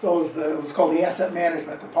 So it was called the Asset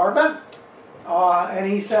Management Department.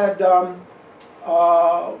 And he said,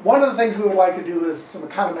 one of the things we would like to do is some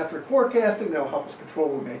econometric forecasting that will help us control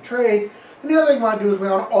when we make trades. And the other thing we want to do is we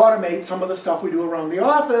want to automate some of the stuff we do around the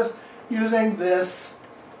office using this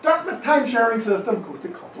Dartmouth time-sharing system,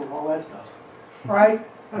 acoustic coupler, all that stuff. Right?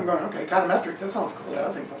 I'm going, okay, econometrics, that sounds cool. That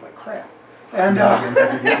other thing sounds like crap. And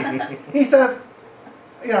he says,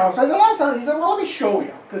 you know, so I said, well, he said, well, let me show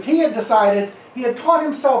you. Because he had decided, he had taught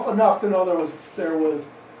himself enough to know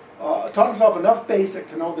taught himself enough basic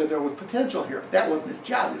to know that there was potential here. But that wasn't his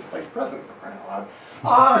job. He was vice president for crying out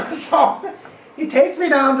loud. So he takes me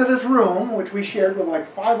down to this room, which we shared with like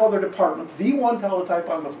 5 other departments, V1 teletype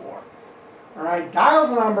on the floor. All right, dials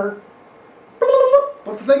a number,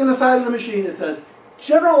 puts the thing in the side of the machine. It says,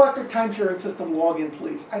 General Electric time sharing system, log in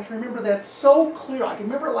please. I can remember that so clear. I can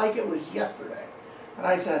remember it like it was yesterday. And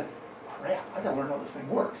I said, crap, I gotta learn how this thing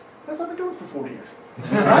works. That's what I've been doing for 40 years.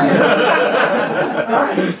 Right?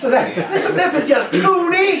 Right? So this is just too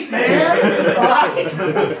neat, man. Right?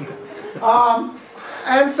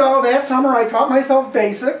 And so that summer I taught myself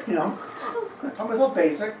basic, you know. I taught myself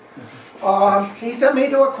basic. He sent me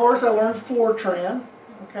to a course. I learned Fortran.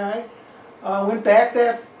 Okay. Went back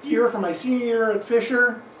that year for my senior year at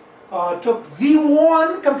Fisher. Took the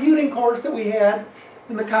one computing course that we had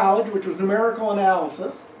in the college, which was numerical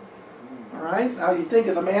analysis. All right. Now you'd think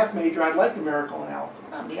as a math major I'd like numerical analysis.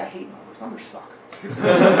 Not me. I hate numbers. Numbers suck.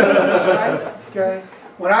 Right? Okay.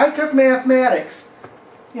 When I took mathematics,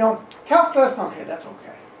 you know, calculus. Okay, that's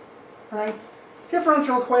okay. Right.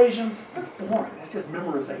 Differential equations. That's boring. That's just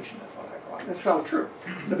memorization. That's what I thought. That's all true.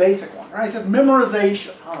 The basic one. Right. It's just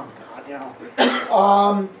memorization. Oh God. You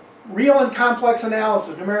know. Real and complex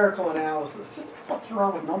analysis, numerical analysis. Just what's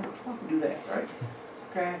wrong with numbers? Who wants to do that, right?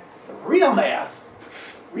 Okay. The real math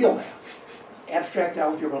is abstract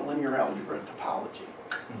algebra, linear algebra, and topology,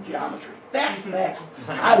 geometry. That's math.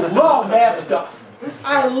 I love that stuff.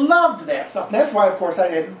 I loved that stuff. And that's why, of course,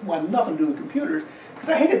 I wanted nothing to do with computers, because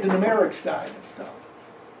I hated the numeric side of stuff.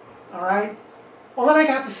 All right. Well, then I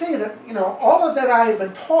got to see that, you know, all of that I had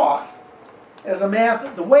been taught as a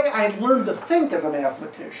math, the way I learned to think as a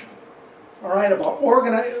mathematician, all right, about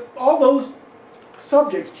all those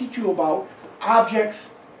subjects teach you about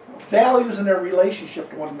objects, values and their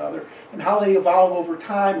relationship to one another, and how they evolve over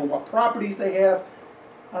time, and what properties they have,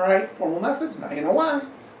 all right, formal methods. Now you know why,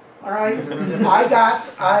 all right.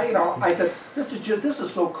 I said, this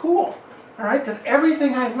is so cool, all right, because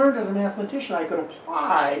everything I learned as a mathematician I could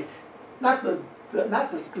apply, not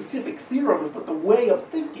the specific theorems, but the way of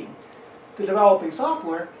thinking to developing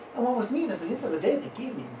software. And what was neat is at the end of the day, they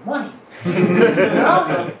gave me money. You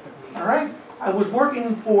know? All right? I was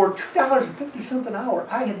working for $2.50 an hour.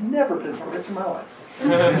 I had never been so rich in my life.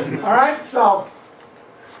 All right? So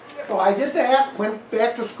I did that, went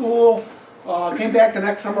back to school, came back the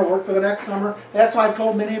next summer, worked for the next summer. That's why I've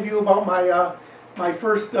told many of you about my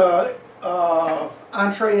first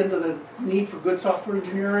entree into the need for good software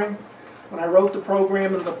engineering. When I wrote the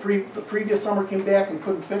program and the previous summer came back and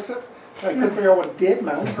couldn't fix it. I couldn't figure out what it did,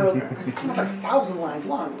 my own program. It was like 1,000 lines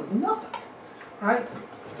long. It was nothing. Right?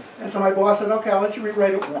 And so my boss said, okay, I'll let you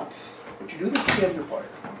rewrite it once. But you do this again, you're fired.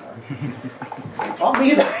 They taught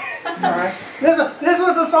me that. All right? This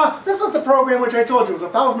was the program which I told you. It was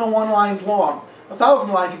 1,001 lines long.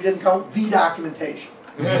 1,000 lines if you didn't count the documentation.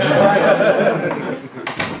 Right?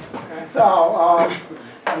 Okay, so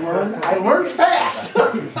I learned fast.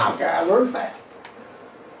 Okay, I learned fast.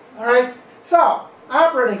 All right? So,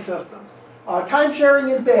 operating systems. Time sharing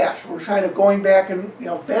in batch. We're kind of going back and, you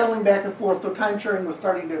know, battling back and forth, though time sharing was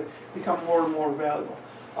starting to become more and more valuable.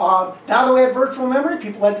 Now that we had virtual memory,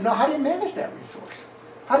 people had to know, how do you manage that resource?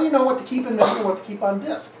 How do you know what to keep in memory and what to keep on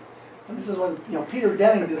disk? And this is when, you know, Peter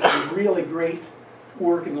Denning did some really great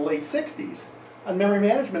work in the late 60s on memory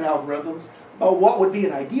management algorithms about what would be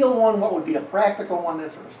an ideal one, what would be a practical one,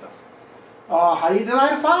 that sort of stuff. How do you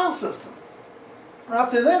design a file system? Up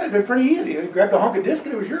to then, it'd been pretty easy. You grabbed a hunk of disk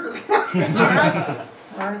and it was yours. All right?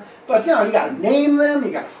 All right? But, you know, you got to name them,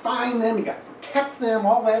 you got to find them, you got to protect them,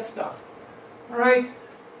 all that stuff. All right?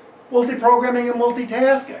 Multi-programming and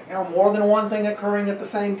multitasking. You know, more than one thing occurring at the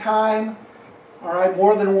same time. All right,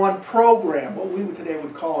 more than one program, what we today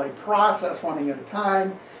would call a process running at a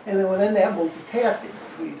time, and then within that multitasking,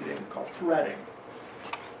 what we today would call threading.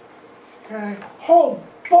 Okay, whole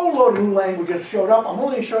boatload of new languages showed up. I'm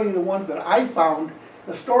only showing you the ones that I found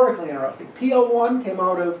historically interesting. PL1 came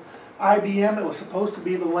out of IBM. It was supposed to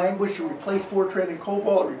be the language to replace Fortran and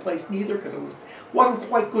COBOL. It replaced neither because it wasn't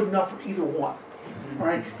quite good enough for either one. All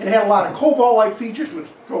right? It had a lot of COBOL-like features which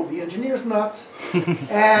drove the engineers nuts,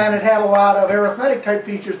 and it had a lot of arithmetic-type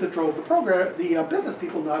features that drove the business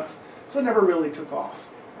people nuts, so it never really took off.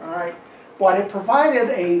 All right? But it provided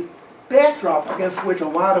a backdrop against which a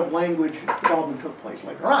lot of language development took place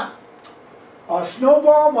later on.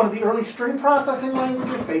 Snowball, one of the early string processing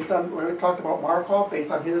languages, based on, we talked about Markov,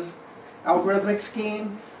 based on his algorithmic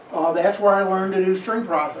scheme. That's where I learned to do string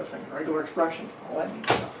processing, regular expressions, all that neat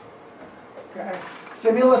stuff. Okay.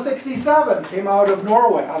 Simula 67 came out of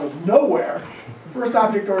Norway, out of nowhere. First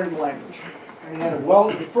object-oriented language. And it had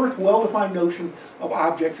the first well-defined notion of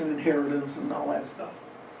objects and inheritance and all that stuff.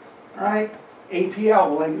 All right.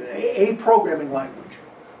 APL, a programming language.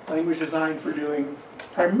 Language designed for doing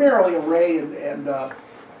primarily array and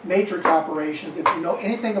matrix operations. If you know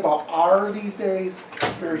anything about R these days,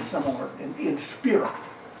 very similar in spirit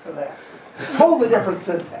to that. Totally different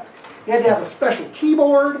syntax. You had to have a special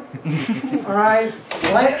keyboard, all right?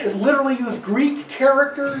 It literally used Greek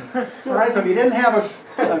characters, all right? So if you didn't have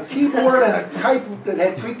a keyboard and a type that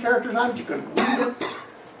had Greek characters on it, you couldn't read it,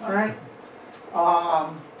 all right?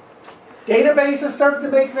 Databases started to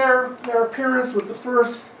make their appearance with the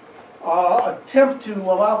first attempt to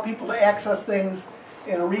allow people to access things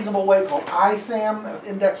in a reasonable way called ISAM, the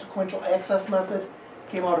Index Sequential Access Method,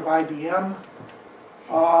 came out of IBM.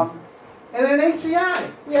 And then HCI,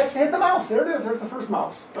 we actually had the mouse. There it is, there's the first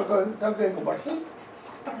mouse. Doug Engelbart, see?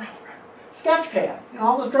 Sketchpad, and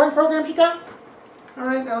all those drawing programs you got? All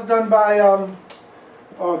right, that was done by, oh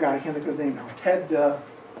God, I can't think of his name now. Ted,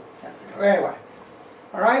 anyway.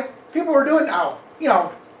 All right, people were doing now, you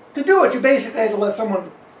know, to do it, you basically had to let someone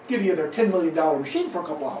give you their $10 million machine for a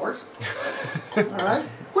couple hours. All right,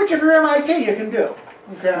 which if you're MIT, you can do,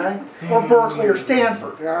 okay? Or Berkeley or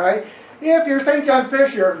Stanford, all right? If you're St. John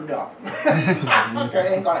Fisher, no.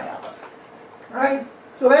 Okay, ain't gonna happen. Right?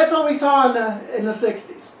 So that's what we saw in the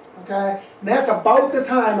 60s. Okay? And that's about the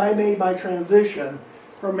time I made my transition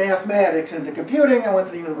from mathematics into computing. I went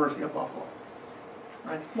to the University of Buffalo.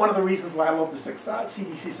 Right? One of the reasons why I love the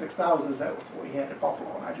CDC 6000 is that was what we had at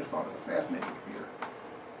Buffalo, and I just thought it was a fascinating computer.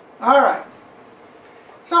 All right.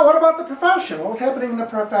 So what about the profession? What was happening in the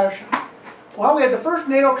profession? Well, we had the first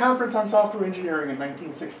NATO conference on software engineering in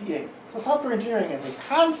 1968. So software engineering as a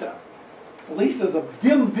concept, at least as a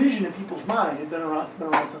dim vision in people's mind, it's been around since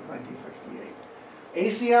 1968.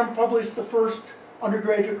 ACM published the first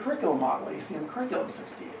undergraduate curriculum model, ACM Curriculum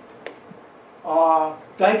 68.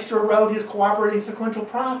 Dijkstra wrote his cooperating sequential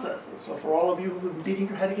processes. So for all of you who have been beating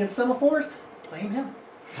your head against semaphores, blame him.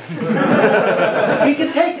 He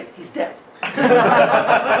can take it. He's dead.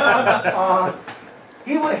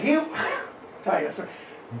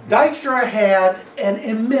 Dijkstra had an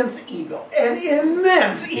immense ego. An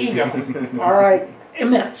immense ego. All right?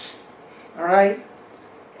 Immense. All right?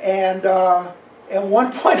 And at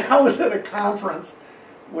one point I was at a conference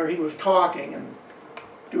where he was talking and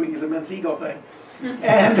doing his immense ego thing.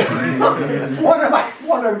 And one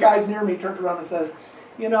of the guys near me turned around and says,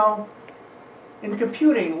 you know, in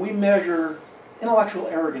computing we measure intellectual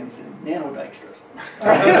arrogance in nanodijkstras.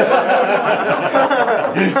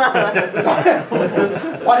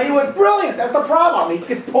 But he was brilliant. That's the problem. He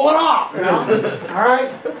could pull it off. You know? All right.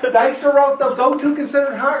 Dijkstra wrote the go-to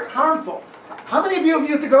considered harmful. How many of you have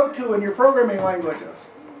used the go-to in your programming languages?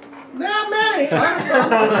 Not many. I'm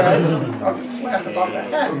sorry. I'm just slapped above the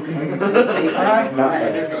head. All right.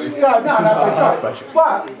 Yeah, no, not very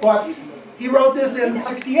sorry. But he wrote this in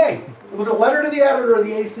 '68. It was a letter to the editor of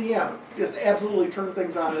the ACM. Just absolutely turned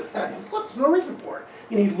things on its head. He said, look, there's no reason for it.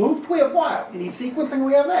 You need loops, we have while. You need sequencing,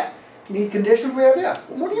 we have that. You need conditions, we have this.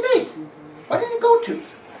 Well, what do you need? Why do you need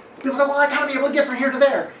go-tos? People say, well, I gotta be able to get from here to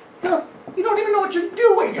there. He goes, you don't even know what you're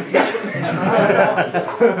doing.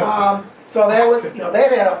 So that was, you know,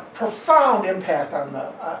 that had a profound impact on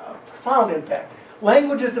the profound impact.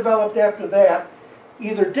 Languages developed after that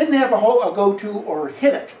either didn't have a go-to or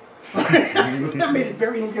hit it. That made it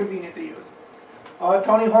very inconvenient to use.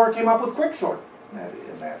 Tony Hoare came up with quicksort.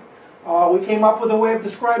 We came up with a way of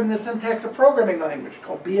describing the syntax of programming language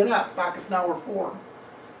called BNF, Backus-Naur form,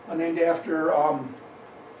 named after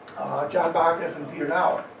John Backus and Peter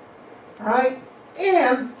Naur. All right?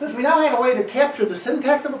 And since we now had a way to capture the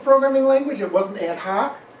syntax of a programming language, it wasn't ad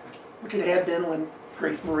hoc, which it had been when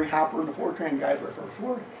Grace Murray Hopper and the Fortran guys were first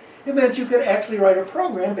working. It meant you could actually write a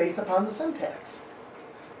program based upon the syntax.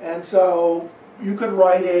 And so you could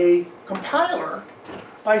write a compiler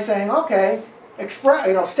by saying, okay,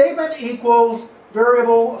 statement equals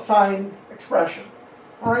variable assigned expression.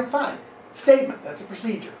 All right, fine. Statement, that's a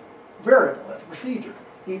procedure. Variable, that's a procedure.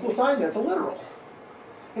 Equal sign, that's a literal.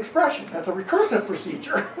 Expression, that's a recursive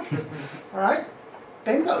procedure. All right?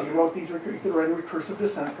 Bingo, you wrote these, you could write a recursive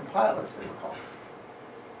descent compiler, if they were called.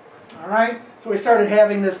 All right? So we started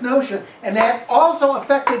having this notion, and that also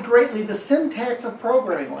affected greatly the syntax of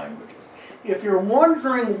programming languages. If you're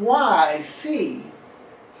wondering why C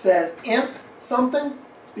says int something,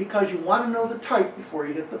 it's because you want to know the type before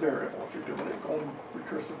you hit the variable if you're doing it going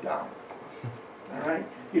recursive down. All right?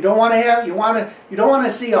 You don't want to have, you don't want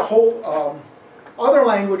to see a whole, other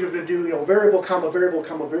languages that do, variable, comma, variable,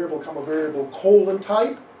 comma, variable, comma, variable, colon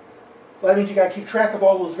type. Well, that means you got to keep track of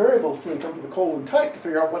all those variables till you come to the colon type to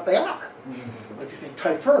figure out what they are. But if you say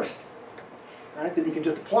type first, right, then you can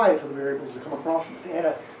just apply it to the variables that come across them. It had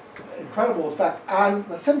an incredible effect on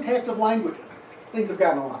the syntax of languages. Things have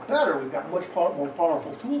gotten a lot better. We've got much more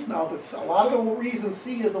powerful tools now, but a lot of the reason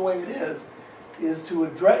C is the way it is to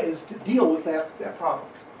deal with that problem.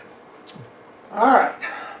 All right.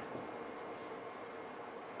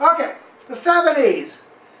 Okay, the 70s.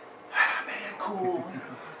 Man, cool.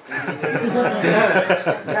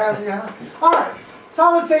 All right,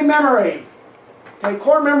 solid state memory. Okay,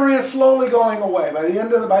 core memory is slowly going away. By the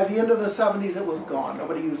end of the 70s, it was gone.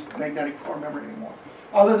 Nobody used magnetic core memory anymore,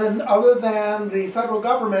 other than the federal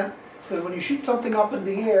government. Because when you shoot something up in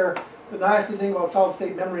the air, the nasty thing about solid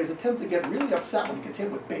state memory is it tends to get really upset when it gets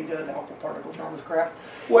hit with beta and alpha particles and all this crap.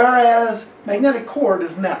 Whereas magnetic core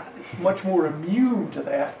does not. It's much more immune to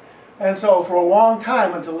that. And so for a long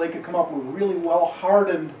time, until they could come up with really well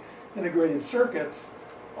hardened integrated circuits,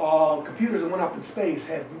 computers that went up in space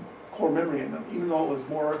had core memory in them, even though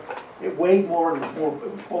it weighed more and it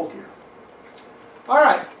was bulkier. All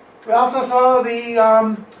right. We also saw the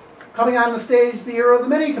coming on the stage, the era of the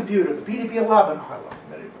mini computer, the PDP-11. Oh, I love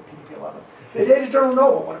the PDP-11. The Data Journal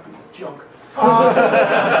Nova, what a piece of junk.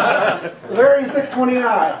 The Varian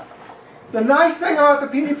 620i. The nice thing about the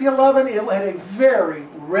PDP-11, it had a very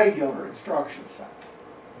regular instruction set.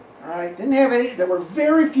 All right, didn't have any. There were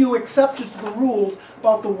very few exceptions to the rules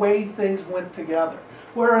about the way things went together.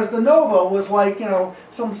 Whereas the Nova was like,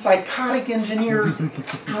 some psychotic engineer's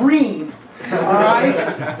dream. All right,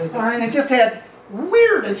 and it just had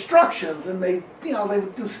weird instructions, and they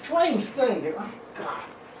would do strange things. Oh God!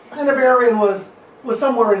 And the Varian was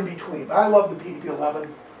somewhere in between. But I love the PDP-11.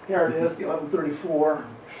 Here it is, the 1134.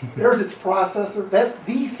 There's its processor. That's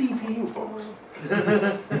the CPU, folks.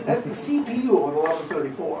 That's the CPU on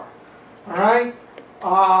 1134. All right?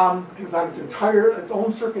 It was on its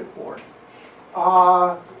own circuit board.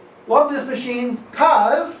 Love this machine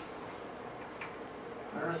because,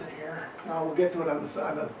 where is it here? No, we'll get to it on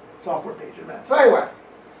the software page in a minute. So anyway,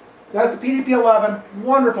 that's the PDP-11,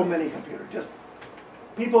 wonderful mini computer. Just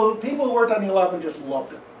people who worked on the 11 just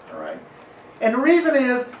loved it. All right? And the reason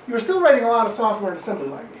is, you're still writing a lot of software in assembly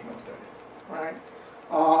language in those days, right?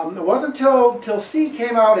 It wasn't till C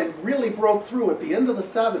came out and really broke through at the end of the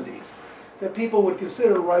 70s that people would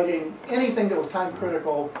consider writing anything that was time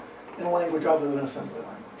critical in a language other than assembly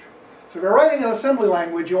language. So if you're writing an assembly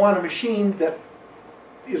language, you want a machine that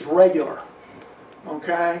is regular,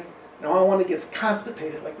 okay? You don't want one that gets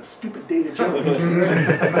constipated like the stupid Data Journal.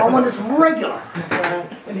 You want one that's regular, okay?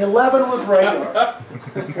 And the 11 was regular,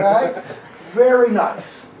 okay? Very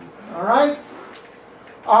nice. All right?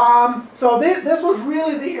 So this was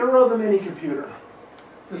really the era of the mini computer.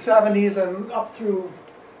 The 70s and up through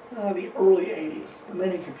the early 80s, the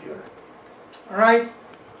mini computer. All right?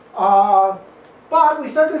 But we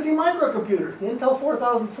started to see microcomputers. The Intel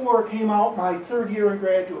 4004 came out my third year in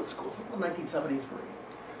graduate school, 1973.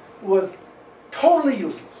 It was totally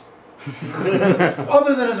useless,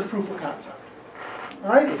 other than as a proof of concept. All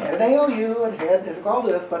right? It had an ALU, it had all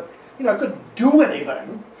this, but it couldn't do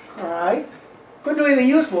anything, all right? Couldn't do anything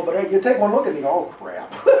useful, but you take one look at it and you go, oh,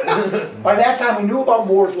 crap. By that time, we knew about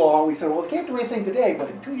Moore's Law. We said, well, it can't do anything today, but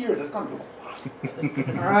in 2 years, it's going to do a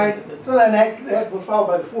lot. All right? So then that was followed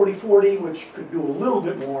by the 4040, which could do a little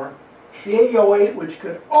bit more. The 8008, which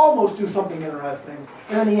could almost do something interesting.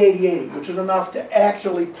 And then the 8080, which is enough to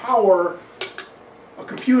actually power a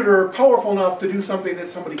computer powerful enough to do something that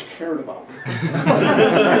somebody cared about.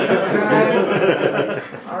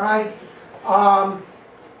 All right?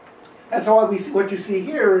 And so what you see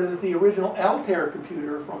here is the original Altair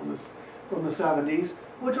computer from the 70s,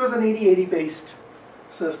 which was an 8080 based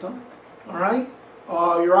system. All right?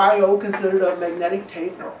 Your I/O considered a magnetic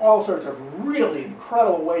tape. There are all sorts of really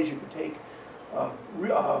incredible ways you could take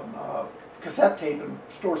cassette tape and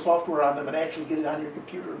store software on them and actually get it on your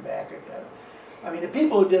computer and back again. I mean, the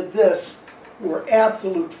people who did this were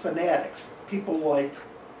absolute fanatics. People like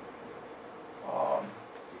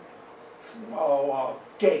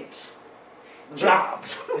Gates,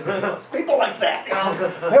 Jobs, people like that. You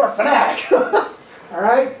know, they were fanatics. All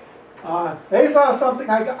right. They saw something.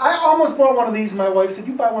 I almost bought one of these. And my wife said,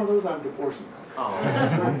 "You buy one of those, I'm divorcing you." Oh.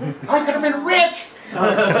 I could have been rich.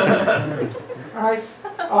 All right.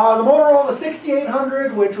 The Motorola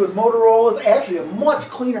 6800, which was Motorola's, actually a much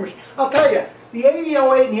cleaner machine. I'll tell you, the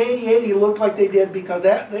 8008 and the 8080 looked like they did because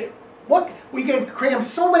we can cram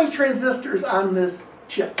so many transistors on this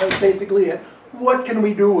chip. That's basically it. What can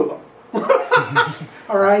we do with them?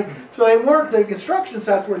 All right. So the instruction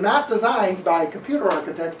sets were not designed by computer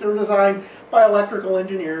architects. They were designed by electrical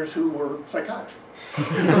engineers who were psychotic.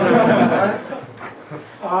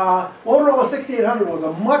 Motorola 6800 was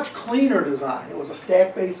a much cleaner design. It was a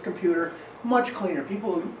stack-based computer, much cleaner.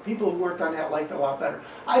 People who worked on that liked it a lot better.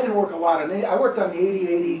 I didn't work a lot on it. I worked on the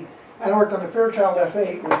 8080, and I worked on the Fairchild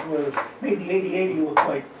F8, which made the 8080 look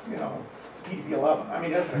like, you know, PDP-11. I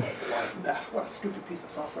mean, that's what a stupid piece of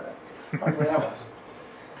software that was.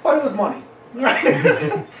 But it was money.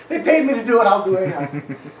 They paid me to do it, I'll do it anyhow.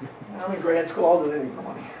 I'm in grad school, I'll do anything for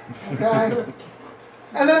money. Okay?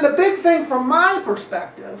 And then the big thing from my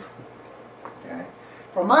perspective,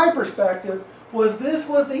 was this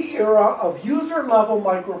was the era of user-level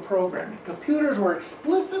microprogramming. Computers were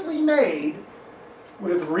explicitly made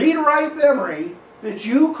with read-write memory that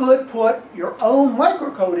you could put your own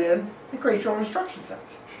microcode in and create your own instruction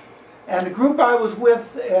sets. And the group I was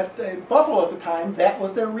with at Buffalo at the time, that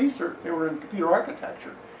was their research. They were in computer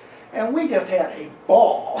architecture. And we just had a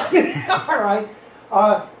ball. All right.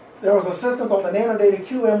 There was a system called the Nanodata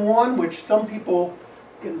QM1, which some people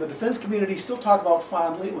in the defense community still talk about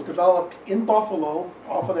fondly. It was developed in Buffalo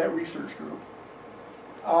off of that research group.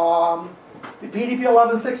 The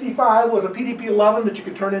PDP-1165 was a PDP-11 that you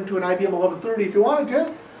could turn into an IBM 1130 if you wanted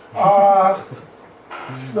to.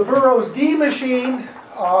 The Burroughs D machine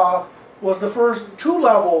was the first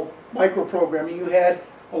two-level microprogramming. You had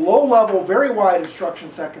a low-level, very wide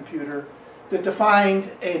instruction set computer that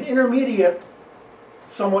defined an intermediate,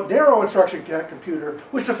 somewhat narrow instruction set computer,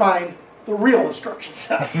 which defined the real instruction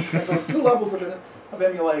set. Those two levels of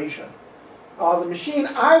emulation. The machine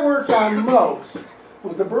I worked on most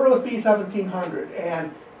was the Burroughs B1700,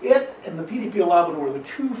 and it and the PDP-11 were the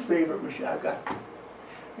two favorite machines. I've got,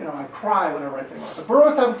 you know, I cry whenever I think about it. The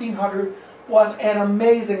Burroughs 1700 was an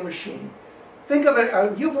amazing machine. Think of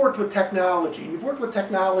it, you've worked with technology. You've worked with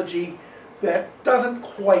technology that doesn't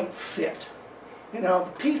quite fit. You know,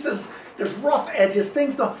 the pieces, there's rough edges,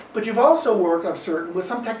 things don't, but you've also worked, I'm certain, with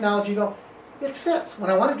some technology you go, it fits. When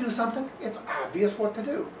I want to do something, it's obvious what to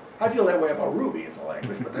do. I feel that way about Ruby as a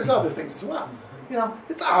language, but there's other things as well. You know,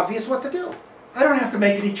 it's obvious what to do. I don't have to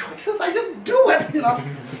make any choices, I just do it, you know.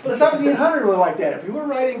 But the 1700 was like that. If you were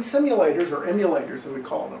writing simulators, or emulators as we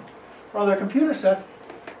call them, for other computer sets,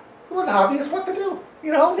 it was obvious what to do.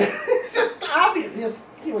 You know, it's just obvious. It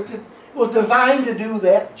was designed to do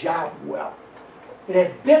that job well. It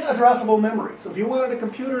had bit addressable memory. So if you wanted a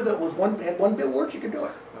computer that was had 1-bit words, you could do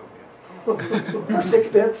it. Or 6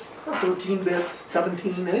 bits, or 13 bits,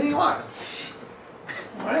 17, anything you wanted.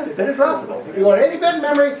 All right, bit addressable. If you want any bit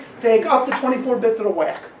memory, take up to 24 bits at a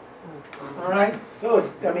whack. All right, so it was,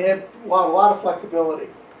 I mean, it had a lot of flexibility.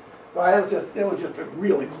 So it was just a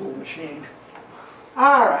really cool machine.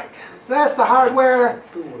 All right, so that's the hardware.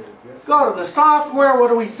 Go to the software.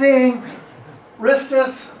 What are we seeing?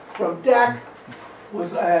 Ristus from DEC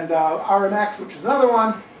and RMX, which is another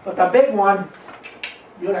one, but the big one,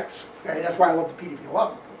 Unix. Okay, that's why I love the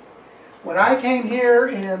PDP-11. When I came here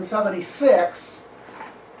in '76,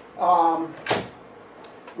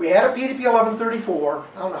 we had a PDP-1134.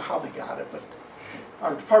 I don't know how they got it, but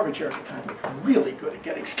our department chair at the time was really good at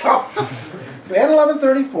getting stuff. So we had an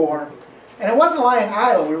 1134, and it wasn't lying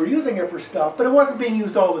idle. We were using it for stuff, but it wasn't being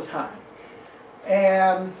used all the time.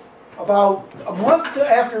 And about a month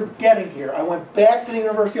after getting here, I went back to the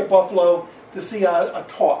University of Buffalo to see a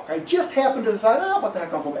talk. I just happened to decide, oh, what the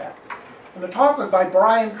heck, I'll go back. And the talk was by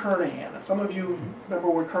Brian Kernahan. And some of you remember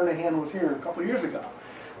when Kernahan was here a couple of years ago.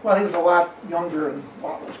 Well, he was a lot younger and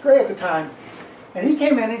was great at the time. And he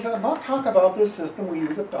came in and he said, I'm going to talk about this system we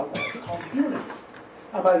use at Bell Labs called Unix.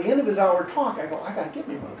 And by the end of his hour talk, I go, I got to get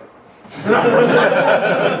me one of those. You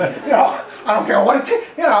know, I don't care what it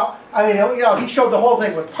takes. You know, I mean, you know, he showed the whole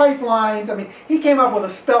thing with pipelines. I mean, he came up with a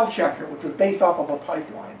spell checker, which was based off of a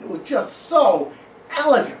pipeline. It was just so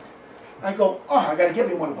elegant. I go, oh, I got to get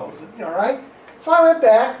me one of those. You know, right? So I went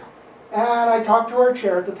back, And I talked to our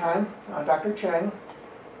chair at the time, Dr. Cheng,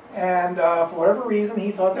 and for whatever reason,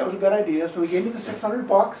 he thought that was a good idea, so he gave me the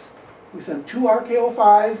 $600. We sent 2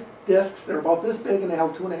 RK05 disks. They're about this big, and they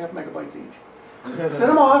held 2.5 megabytes each. Sent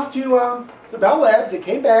them off to the Bell Labs. They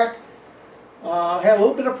came back, had a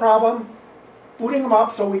little bit of problem booting them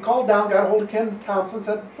up, so we called down, got a hold of Ken Thompson,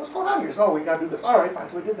 said, what's going on here? So, oh, we got to do this. All right, fine,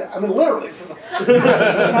 so we did that. I mean, literally.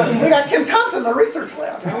 We got Ken Thompson in the research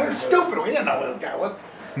lab. We were stupid. We didn't know who this guy was.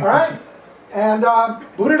 All right? And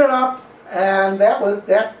booted it up, and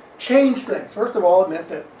that changed things. First of all, it meant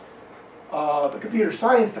that the computer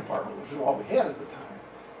science department, which is all we had at the time,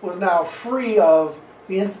 was now free of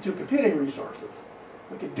the Institute computing resources.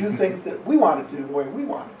 We could do things that we wanted to do the way we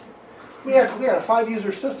wanted to. We had a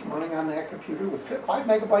 5-user system running on that computer with 5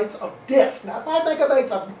 megabytes of disk, not 5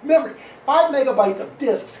 megabytes of memory, 5 megabytes of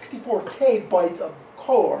disk, 64K bytes of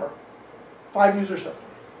core, 5-user system.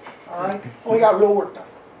 All right? And we got real work done.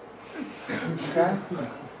 Okay?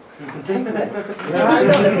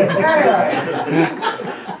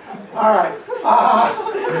 All right.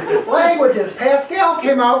 Languages. Pascal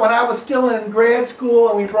came out when I was still in grad school,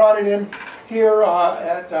 and we brought it in here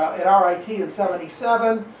at RIT in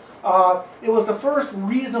 '77. It was the first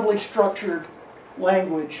reasonably structured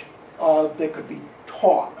language that could be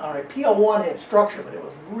taught. All right. PL1 had structure, but it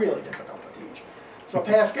was really difficult to teach. So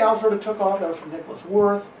Pascal sort of took off. That was from Nicholas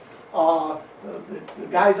Wirth. The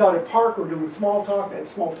guys out at Park were doing Smalltalk. They had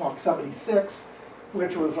Smalltalk 76,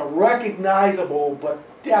 which was a recognizable but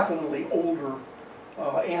definitely older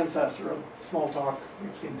ancestor of Smalltalk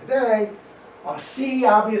we've seen today. C,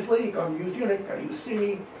 obviously, you're going to use Unix, you've got to use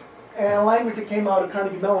C. And a language that came out of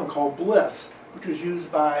Carnegie Mellon called Bliss, which was used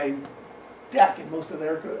by DEC in most of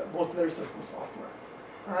their system software.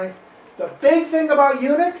 All right. The big thing about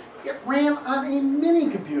Unix, it ran on a mini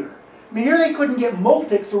computer. I mean, here they couldn't get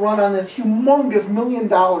Multics to run on this humongous $1 million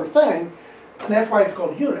thing, and that's why it's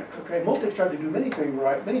called Unix. Okay, Multics tried to do many things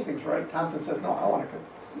right. Thompson says, no, I want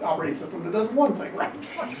an operating system that does one thing right.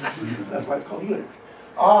 That's why it's called Unix.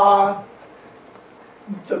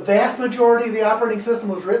 The vast majority of the operating system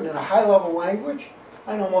was written in a high-level language.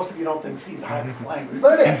 I know most of you don't think C is a high-level language,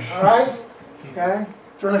 but it is. All right. Okay,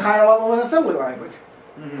 certainly higher level than assembly language.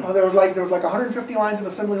 There was like 150 lines of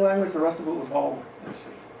assembly language. The rest of it was all in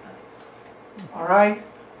C. All right,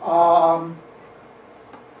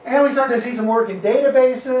 and we started to see some work in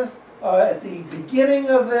databases. At the beginning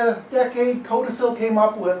of the decade, Codicil came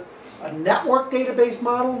up with a network database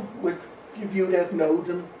model, which you viewed as nodes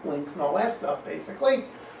and links and all that stuff, basically.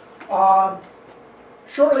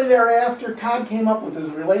 Shortly thereafter, Todd came up with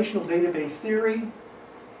his relational database theory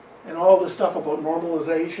and all this stuff about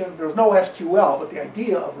normalization. There was no SQL, but the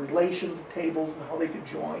idea of relations, tables, and how they could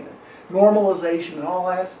join, and normalization and all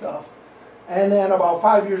that stuff. And then about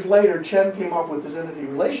 5 years later, Chen came up with his entity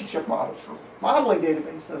relationship models for modeling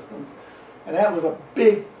database systems, and that was a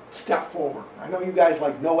big step forward. I know you guys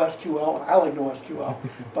like NoSQL, and I like NoSQL,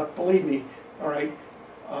 but believe me, all right,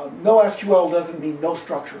 NoSQL doesn't mean no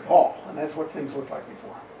structure at all, and that's what things looked like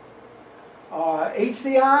before.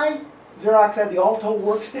 HCI, Xerox had the Alto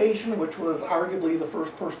workstation, which was arguably the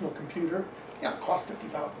first personal computer. Yeah, it cost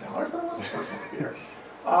 $50,000, but it was a personal computer.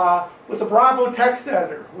 With the Bravo text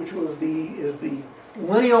editor, which is the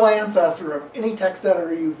lineal ancestor of any text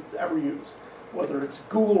editor you've ever used, whether it's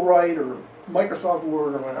Google Write or Microsoft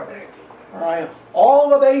Word or whatever. All right, all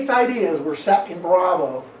the base ideas were set in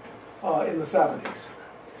Bravo in the 70s.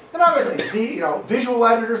 And other things, visual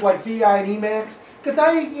editors like VI and Emacs, because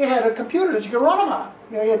now you had a computer that you could run them on.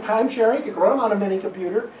 You had time sharing, you could run them on a mini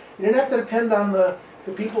computer. You didn't have to depend on the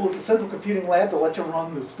people at the Central Computing Lab to let you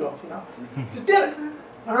run this stuff. Just did it.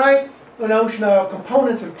 All right, the notion of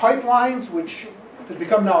components and pipelines, which has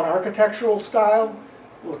become now an architectural style,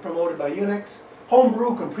 was promoted by Unix.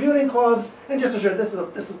 Homebrew computing clubs, and just to show you, this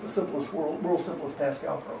is the simplest world's simplest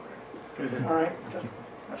Pascal program. All right,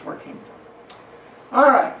 that's where it came from. All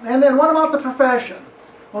right, and then what about the profession?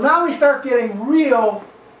 Well, now we start getting real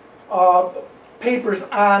papers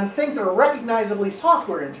on things that are recognizably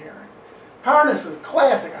software engineering. Harness is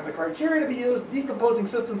classic on the criteria to be used, decomposing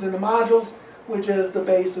systems into modules, which is the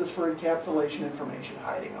basis for encapsulation, information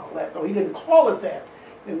hiding, all that. Though he didn't call it that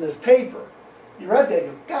in this paper. You read that,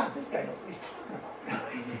 you go, God, this guy knows what he's talking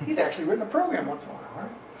about. He's actually written a program once in a while,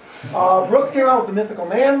 right? Brooks came out with the Mythical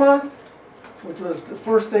Man Month, which was the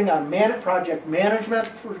first thing on project management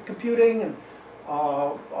for computing, and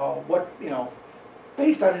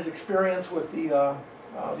based on his experience with the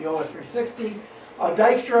OS 360.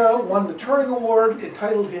 Dykstra won the Turing Award,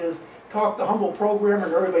 entitled his talk, The Humble Programmer,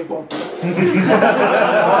 and everybody's going,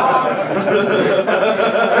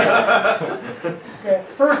 okay.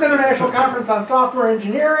 First International Conference on Software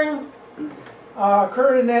Engineering,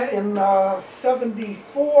 occurred in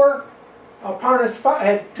 74. Parnas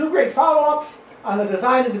had two great follow-ups on the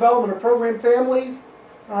design and development of program families.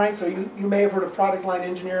 All right, so you may have heard of product line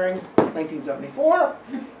engineering, 1974.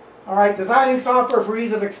 All right, designing software for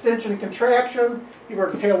ease of extension and contraction. You've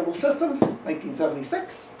heard of tailorable systems,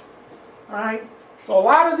 1976. All right, so a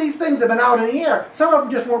lot of these things have been out in the air. Some of them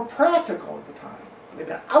just weren't practical at the time. They've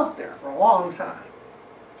been out there for a long time.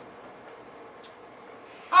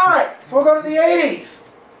 All right, so we'll go to the 80s.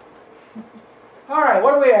 All right,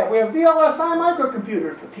 what do we have? We have VLSI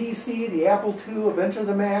microcomputers, the PC, the Apple II, eventually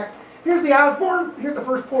the Mac. Here's the Osborne. Here's the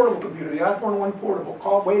first portable computer, the Osborne 1 portable,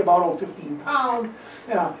 weighed about 15 pounds.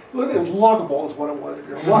 You know, it was luggable is what it was if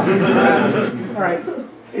you're lucky. All right.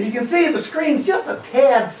 As you can see, the screen's just a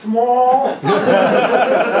tad small.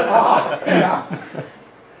 Yeah.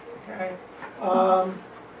 Okay.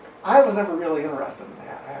 I was never really interested in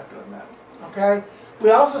that, I have to admit. Okay. We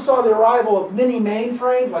also saw the arrival of mini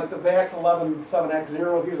mainframes like the VAX 11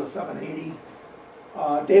 7X0. Here's a 780.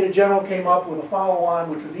 Data General came up with a follow-on,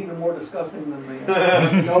 which was even more disgusting than the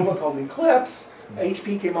Nova, called the Eclipse.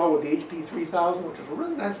 HP came out with the HP 3000, which was a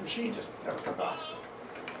really nice machine, just never took off.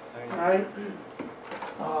 All right.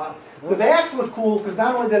 The VAX was cool because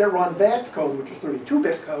not only did it run VAX code, which is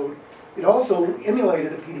 32-bit code, it also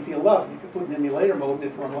emulated a PDP-11. You could put an emulator mode and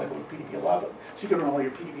it'd run like with PDP-11. So you could run all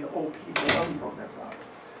your old PDP-11 programs on it.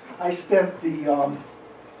 I spent the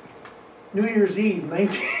New Year's Eve,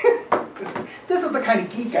 this is the kind of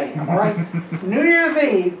geek I am, all right? New Year's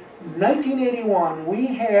Eve, 1981, we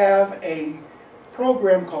have a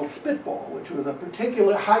program called Spitball, which was a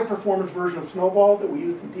particular high-performance version of Snowball that we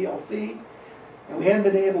used in PLC, and we hadn't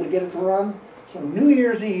been able to get it to run. So New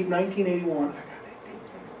Year's Eve, 1981, I got that big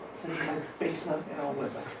thing. It's in my basement, you know,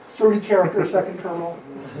 with a 30-character second terminal.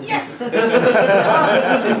 Yes!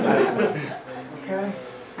 Okay.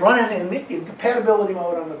 Running in compatibility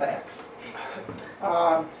mode on the VAX.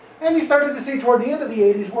 And we started to see toward the end of the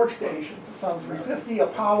 80s workstations, the Sun 350,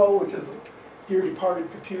 Apollo, which is a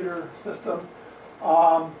dear-departed computer system.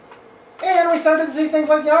 And we started to see things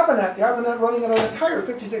like the ARPANET running at an entire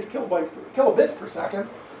 56 kilobits per second.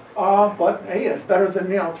 But hey, it's better than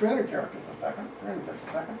 300 characters a second, 300 bits a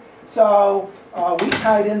second. So we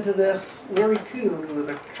tied into this. Larry Kuhn, who was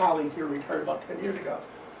a colleague here, retired about 10 years ago.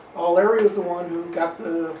 Larry was the one who got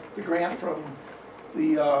the grant from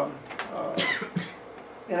the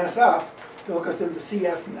NSF to hook us into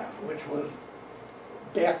CSNet, which was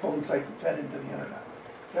backbone site that fed into the internet.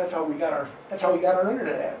 That's how we got our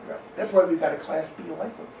internet address. That's why we got a Class B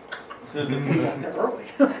license. We got there early.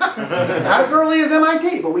 Not as early as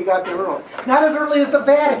MIT, but we got there early. Not as early as the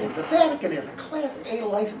Vatican. The Vatican has a Class A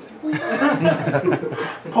license.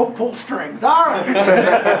 Pope pull strings. All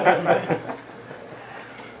right.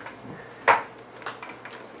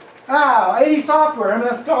 80 software,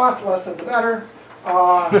 MS-DOS, less than the better.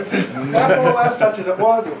 OS, such as it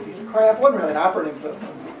was a piece of crap. It wasn't really an operating system.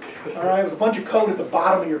 All right, it was a bunch of code at the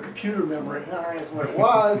bottom of your computer memory. All right, that's what it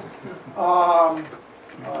was.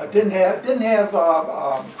 Didn't have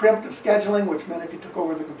preemptive scheduling, which meant if you took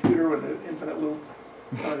over the computer with an infinite loop,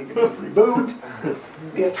 you could reboot.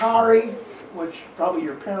 The Atari, which probably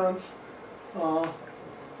your parents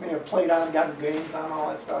may have played on, gotten games on, all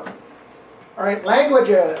that stuff. All right,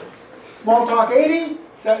 languages. Smalltalk 80,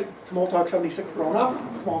 Smalltalk 76 grown up.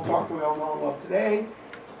 Smalltalk we all know and love today.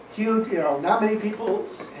 Huge, not many people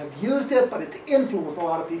have used it, but it's influenced a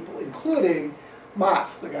lot of people, including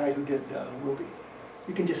Motz, the guy who did Ruby.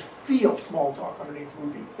 You can just feel Smalltalk underneath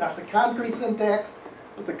Ruby. Not the concrete syntax,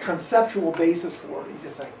 but the conceptual basis for it. You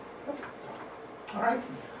just say, that's good. All right.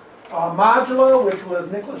 Modula, which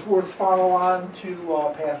was Nicholas Wirth's follow-on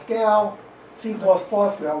to Pascal. C++, we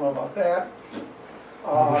all know about that.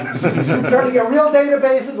 Starting to get real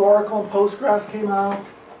databases, Oracle and Postgres came out.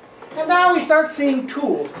 And now we start seeing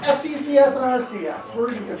tools, SCCS and RCS,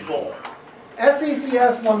 version control.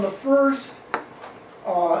 SCCS won the first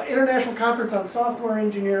International Conference on Software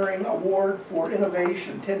Engineering award for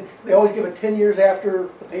innovation. They always give it 10 years after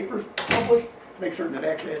the paper's published to make certain it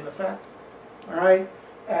actually had an effect. All right?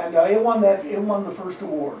 And it won the first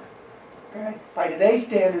award. Okay? By today's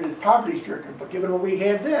standard, it's poverty-stricken, but given what we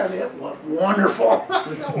had then, it was wonderful. It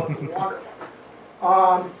was wonderful.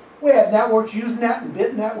 We had networks, Usenet and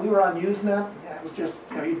BitNet. We were on Usenet. Yeah, it was just,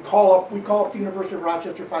 we'd call up the University of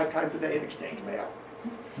Rochester 5 times a day and exchange mail.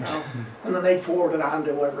 And then they'd forward it on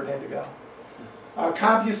to wherever it had to go.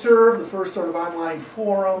 CompuServe, the first sort of online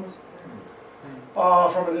forums.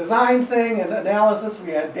 From a design thing and analysis,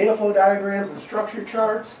 we had data flow diagrams and structure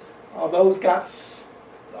charts. Those got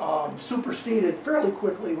superseded fairly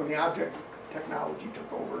quickly when the object technology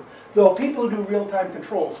took over. Though people who do real-time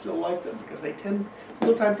control still like them because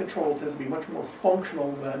real-time control tends to be much more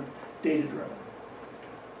functional than data-driven.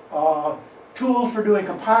 Tools for doing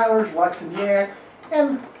compilers, Lutz and Yak,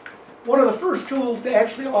 and one of the first tools to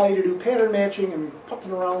actually allow you to do pattern matching and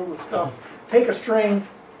putzing around with stuff. Take a string,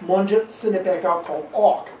 munge it, send it back out, called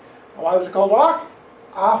awk. Why was it called awk?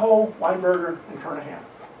 Aho, Weinberger, and Kernahan.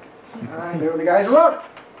 All right, they were the guys who wrote it.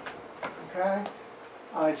 Okay,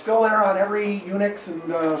 it's still there on every Unix and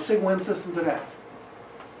SIGWIN system today.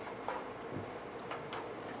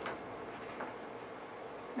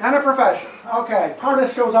 And a profession. Okay,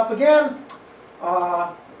 Parnas shows up again.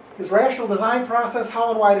 His rational design process, how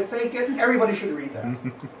and why to fake it. Everybody should read that.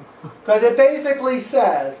 Because it basically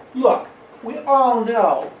says, look, we all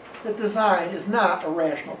know that design is not a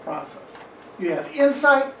rational process. You have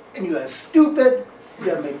insight, and you have stupid, you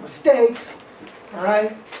have to make mistakes, all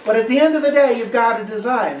right? But at the end of the day, you've got to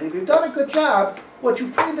design. And if you've done a good job, what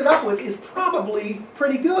you ended up with is probably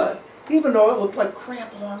pretty good, even though it looked like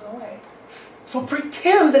crap along the way. So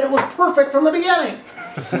pretend that it was perfect from the beginning,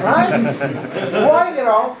 right? Or, you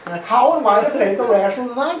know, how and why to fake a rational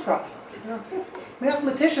design process. You know,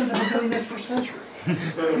 mathematicians have been doing this for centuries.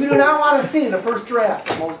 You do not want to see the first draft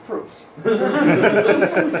of most proofs.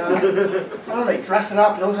 Well, they dress it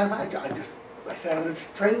up. You know, I sat on a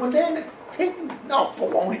train one day and it came, no,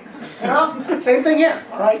 baloney. You know, same thing here.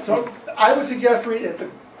 All right, so I would suggest read. It's a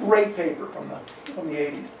great paper from the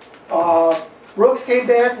 80s. Brooks came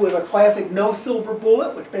back with a classic no silver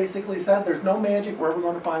bullet, which basically said there's no magic where we're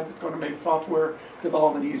going to find that's going to make software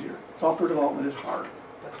development easier. Software development is hard.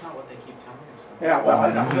 That's not what they keep telling us. Yeah, well,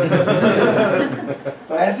 I know.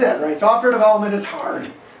 But that's it, right? Software development is hard.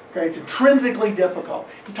 Okay, it's intrinsically difficult.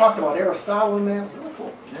 He talked about Aristotle in that. Really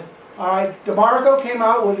cool. Yeah. All right, DeMarco came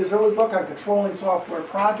out with his early book on controlling software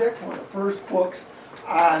projects, one of the first books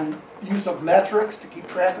on use of metrics to keep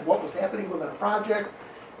track of what was happening within a project.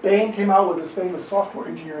 Bain came out with his famous software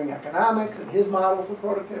engineering economics and his model for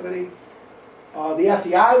productivity. The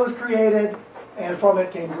SEI was created, and from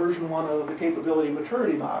it came version 1 of the capability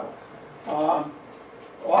maturity model. A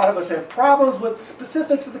lot of us have problems with the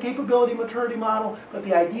specifics of the capability maturity model, but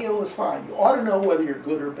the idea was fine. You ought to know whether you're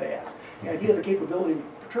good or bad. The idea of the capability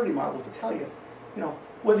maturity model is to tell you,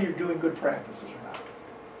 whether you're doing good practices or not.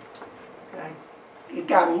 Okay? It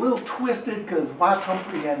got a little twisted because Watts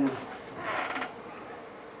Humphrey had his,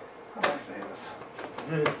 how do I say this?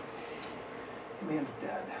 The man's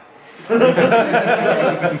dead.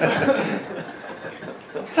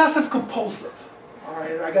 Obsessive compulsive. All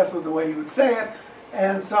right, I guess was the way you would say it.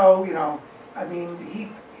 And so, I mean,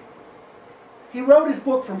 he wrote his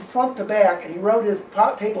book from front to back, and he wrote his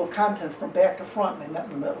table of contents from back to front, and they met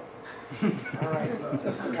in the middle. All right,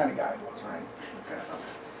 this is the kind of guy he was, right?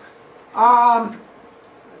 Okay.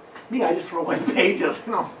 Me, I just throw away the pages,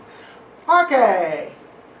 Okay.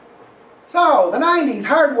 So, the 90s,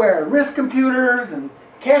 hardware, RISC computers, and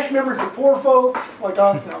cache memory for poor folks like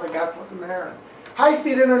us, they got put in there.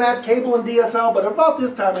 High-speed internet, cable, and DSL, but about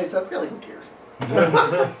this time they said, really, who cares?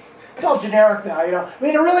 It's all generic now, I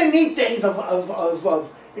mean, the really neat days of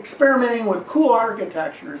experimenting with cool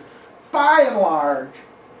architectures, by and large,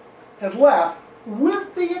 has left,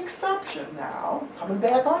 with the exception now, coming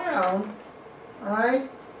back around, all right,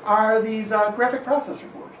 are these graphic processor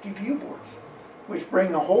boards, GPU boards, which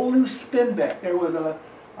bring a whole new spin back. There was an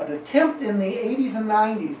attempt in the 80s and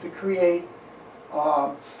 90s to create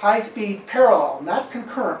high-speed parallel, not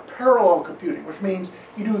concurrent, parallel computing, which means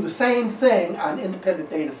you do the same thing on independent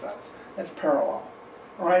data sets. That's parallel.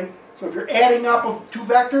 All right? So if you're adding up of two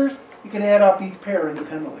vectors, you can add up each pair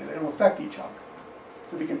independently. They don't affect each other.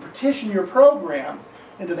 So if you can partition your program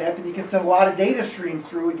into that, then you can send a lot of data streams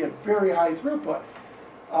through and get very high throughput.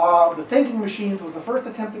 The thinking machines was the first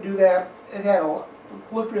attempt to do that. It had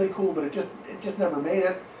looked really cool, but it just never made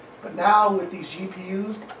it. But now with these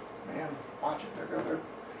GPUs, man, watch it.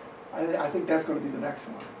 I think that's going to be the next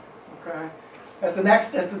one. Okay, that's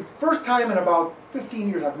the first time in about 15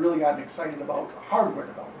 years I've really gotten excited about hardware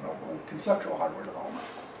development, conceptual hardware development.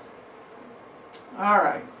 All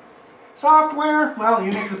right, software. Well,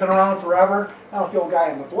 Unix has been around forever. Now it's the old guy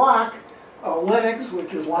in the block. Linux,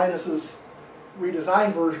 which is Linus's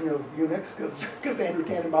redesigned version of Unix, because Andrew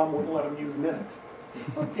Tannenbaum wouldn't let him use Linux.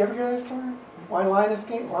 Did you ever hear that story? Where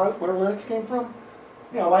Linux came from?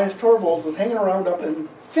 Linus Torvalds was hanging around up in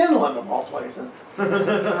Finland, of all places. All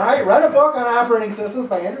right, read a book on operating systems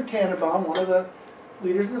by Andrew Tannenbaum, one of the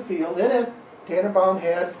leaders in the field. In it, Tannenbaum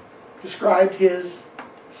had described his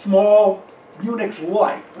small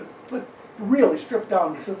Unix-like, but really stripped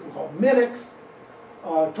down system called Minix.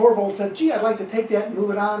 Torvalds said, gee, I'd like to take that and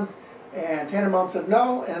move it on And Tannenbaum said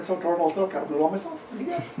no, and so Torvald said, okay, I'll do it all myself. And he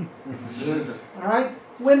did. All right,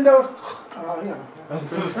 Windows, you know.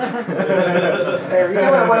 There you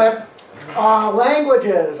go with it.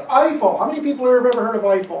 Languages, Eiffel. How many people have ever heard of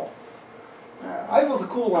Eiffel? Eiffel's a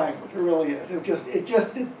cool language, it really is. They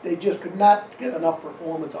just could not get enough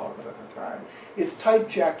performance out of it at the time. Its type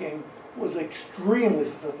checking was extremely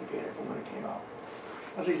sophisticated for when it came out.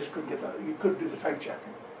 So you just couldn't you couldn't do the type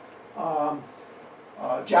checking.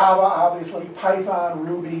 Java, obviously, Python,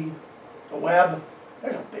 Ruby, the web.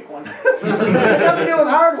 There's a big one. It had nothing to do with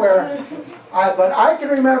hardware. But I can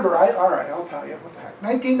remember, all right, I'll tell you what the heck.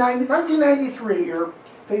 1993, your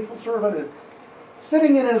faithful servant is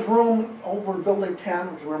sitting in his room over Building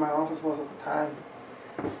 10, which is where my office was at the time,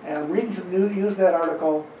 and reading some Newsnet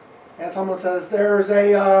article, and someone says, there's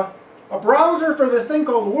a browser for this thing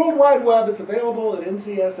called the World Wide Web. It's available at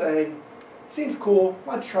NCSA. Seems cool.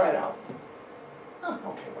 Let's try it out. Oh,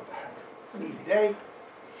 okay, what the heck. It's an easy day.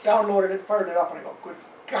 Downloaded it, fired it up, and I go, good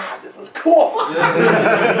God, this is cool.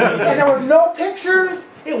 And there were no pictures.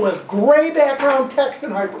 It was gray background text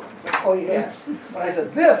and hyperlinks. That's all you had. But I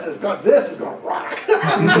said, this is going to rock.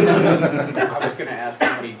 I was going to ask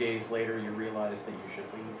how many days later you realized that you should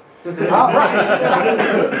leave. All right.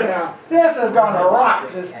 Yeah. This is going to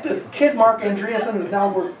rock. This kid, Mark Andreessen, who's now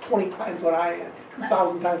worth 20 times what I am,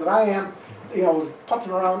 2,000 times what I am, you know, was putzing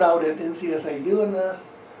around out at NCSA doing this.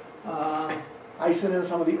 I sent in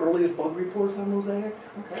some of the earliest bug reports on Mosaic.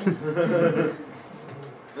 Okay.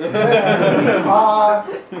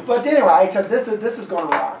 But anyway, I said, this is going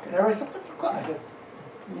to rock. And everybody said, what's the I said,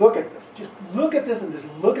 look at this. Just look at this and just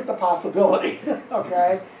look at the possibility.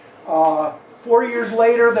 Okay. 4 years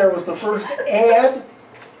later, there was the first ad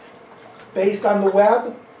based on the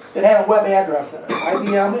web that had a web address in it.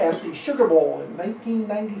 IBM at the Sugar Bowl in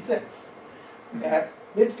 1996 at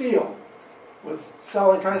midfield was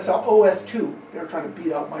trying to sell OS2. They were trying to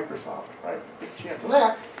beat out Microsoft, right? Big chance of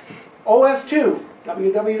that. OS2,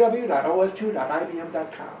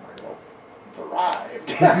 www.os2.ibm.com. I go, it's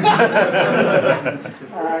arrived.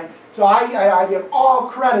 All right. So I give all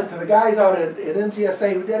credit to the guys out at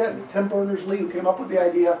NCSA who did it, and Tim Berners-Lee who came up with the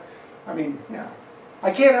idea. I mean, you know,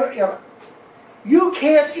 you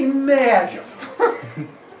can't imagine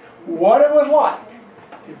what it was like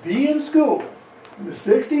to be in school in the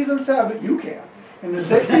 60s and 70s, you can, in the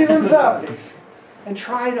 60s and 70s, and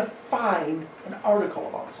try to find an article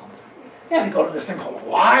about something. You had to go to this thing called a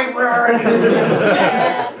library.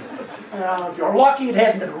 If you're lucky, it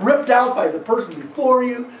hadn't been ripped out by the person before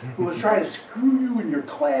you who was trying to screw you in your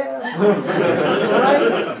class. Right?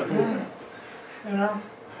 You know?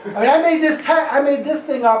 I mean, I made this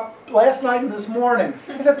thing up last night and this morning.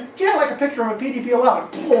 I said, gee, I like a picture of a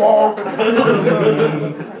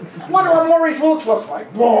PDP-11. Wonder what Maurice Lutz looks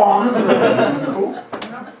like. Cool.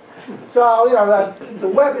 So, you know, the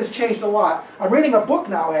web has changed a lot. I'm reading a book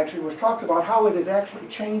now, actually, which talks about how it is actually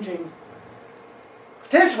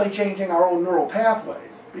potentially changing our own neural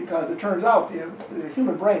pathways, because it turns out the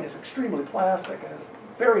human brain is extremely plastic and is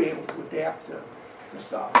very able to adapt to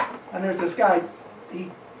stuff. And there's this guy,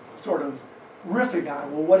 he sort of riffing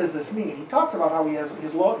on, well, what does this mean? He talks about how he has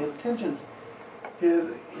his attention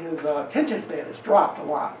span has dropped a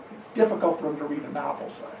lot. It's difficult for him to read a novel,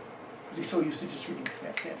 say, because he's so used to just reading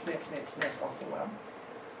snaps off the web.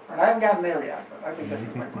 All right, I haven't gotten there yet, but I think that's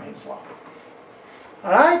because my brain's slow.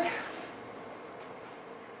 All right?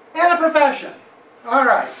 And a profession. All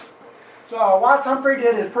right. So Watts Humphrey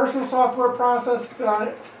did his personal software process,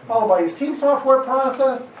 followed by his team software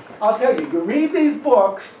process. I'll tell you, you read these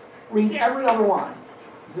books, read every other line.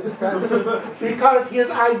 Because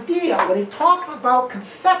his idea, when he talks about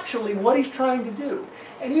conceptually what he's trying to do,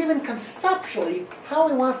 and even conceptually how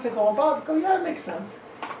he wants to go about it, go, yeah, that makes sense.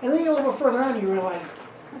 And then you go a little further on, you realize,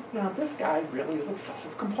 you know, this guy really is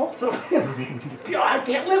obsessive compulsive. You know, I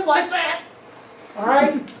can't live like that. All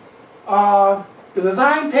right? The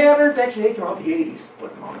design patterns, actually they came out in the 80s,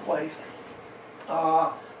 put them on place.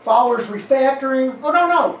 Fowler's refactoring, oh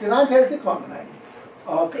no, design patterns did come out in the 90s.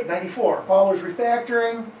 94, Fowler's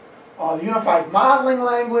refactoring, the unified modeling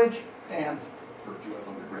language, and for you as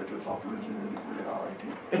undergraduate software engineering degree at RIT.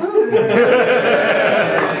 That's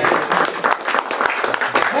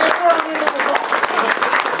where we go.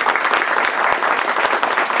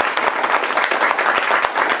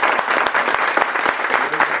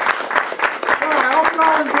 Well, I hope you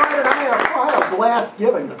all enjoyed it. I had a blast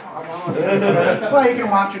giving the talk. Well, you can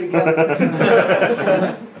watch it again.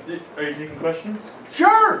 Are you taking questions?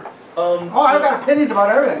 Sure. I've got opinions about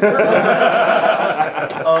everything.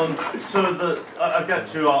 So I've got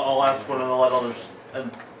two. I'll ask one and I'll let others,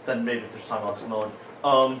 and then maybe if there's time I'll ask another one.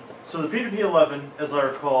 So the P2P11, as I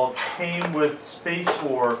recall, came with Space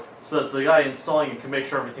War so that the guy installing it could make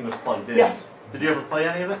sure everything was plugged in. Yes. Did you ever play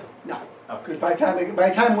any of it? No, because by the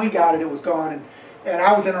time we got it, it was gone, and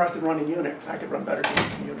I was interested in running Unix. I could run better games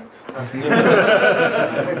than Unix.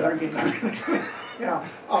 Better games than Unix. Yeah.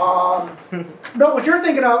 No, what you're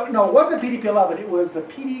thinking of? No, it wasn't the PDP-11. It was the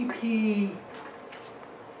PDP.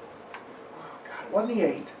 Oh God, it wasn't the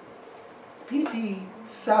 8.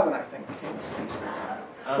 PDP-7, I think, became the Space Force.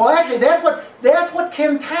 Well, actually, that's what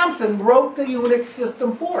Ken Thompson wrote the Unix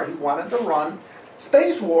system for. He wanted to run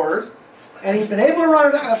Space Wars, and he's been able to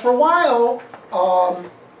run it for a while.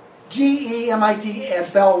 GE, MIT,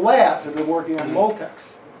 and Bell Labs have been working on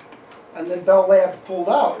Multics. And then Bell Labs pulled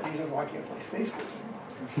out, and he says, well, I can't play Space Wars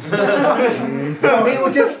anymore. So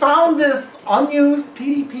he just found this unused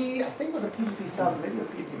PDP, I think it was a PDP-7, maybe a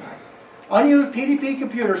PDP-9, unused PDP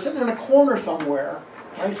computer sitting in a corner somewhere.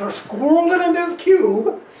 Right, so squirreled it into his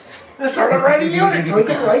cube and started writing Unix so he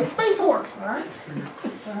could write Space Wars. All right?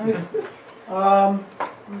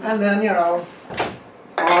 And then,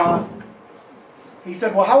 he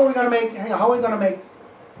said, well, how are we going to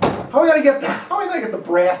get the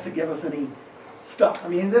brass to give us any stuff? I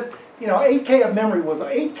mean, this, 8K of memory was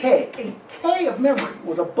 8K of memory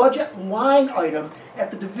was a budget line item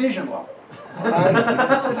at the division level. All right?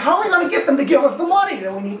 He says, how are we going to get them to give us the money?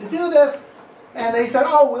 Then we need to do this. And they said,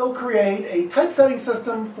 oh, we'll create a typesetting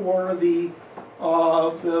system for the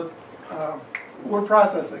word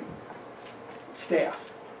processing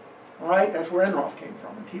staff. All right, that's where NROF came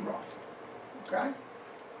from, and TROF. Okay?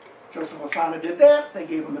 Joseph Asana did that. They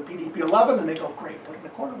gave him the PDP-11, and they go, great, put it in the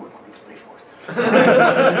corner, we're going to Space Force.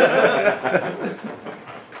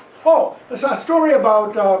 Oh, there's a story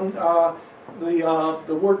about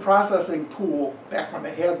the word processing pool back when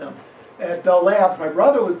they had them. At Bell Labs, my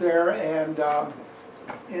brother was there, and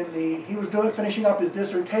he was finishing up his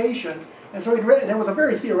dissertation, and so he'd written. And it was a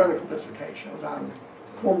very theoretical dissertation. It was on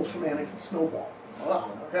formal semantics and snowball.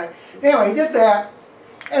 Okay. Anyway, he did that,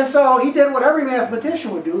 and so he did what every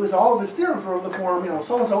mathematician would do: is all of his theorems were in the form,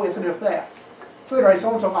 so and so if and if that. So he'd write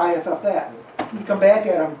so and so IFF that. You come back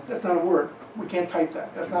at him. That's not a word. We can't type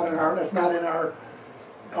that. That's not in our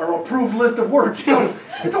approved list of words.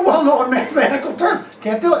 It's a well-known mathematical term.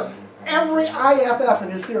 Can't do it. Every IFF in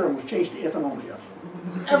his theorem was changed to if and only if.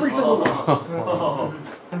 Every single one.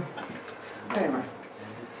 Anyway,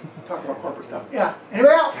 talk about corporate stuff. Yeah.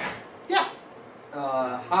 Anybody else? Yeah.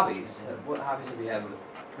 Hobbies. What hobbies have you had with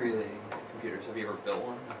creating computers? Have you ever built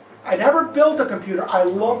one? I never built a computer. I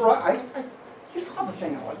love. You saw the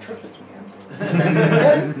thing on electricity,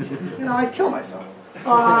 man. I'd kill myself.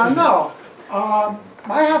 No.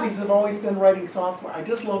 My hobbies have always been writing software. I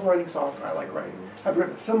just love writing software. I like writing. I've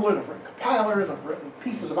written assemblers, I've written compilers, I've written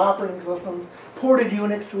pieces of operating systems, ported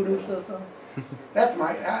Unix to a new system. That's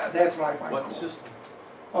what I find What cool. system?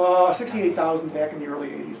 68,000 back in the early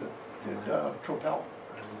 80s at Tropel.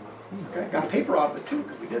 Okay, got a paper out of it too,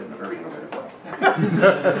 because we did it in a very innovative way.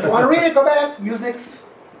 If you want to read it, go back, Unix,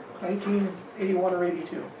 1981 or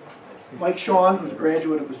 82. Mike Shawn, who's a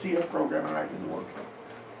graduate of the CS program, and I did the work.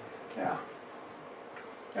 Yeah.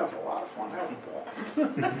 That was a lot of fun. That was a ball.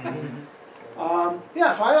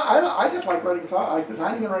 Yeah, so I just like writing software. I like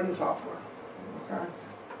designing and writing software. Okay?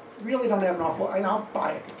 Really don't have an awful. I'll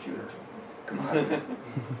buy a computer. Commodities.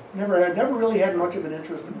 Never really had much of an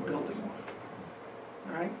interest in building one.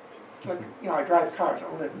 All right? It's like, I drive cars. I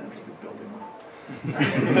don't have an interest in building one.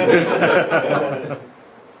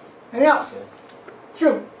 Anything else?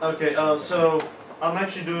 Shoot. Okay, so I'm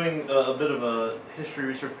actually doing a bit of a history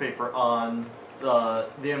research paper on the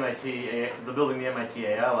building the MIT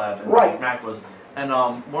AI lab and Mac was. And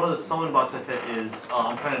one of the stumbling blocks I hit is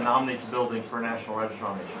I'm trying to nominate the building for a National Register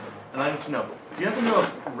nomination. And I need to know, do you have to know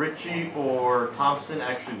if Ritchie or Thompson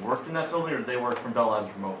actually worked in that building, or did they work from Bell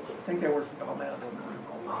Labs remotely? I think they worked for Bell Labs.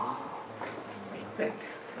 I think.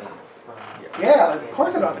 Yeah, of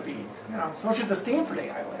course it ought to be. So should the Stanford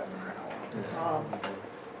AI lab.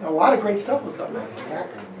 A lot of great stuff was done by Mac.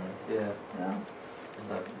 Yeah.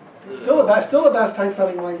 Still the best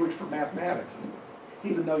typesetting language for mathematics,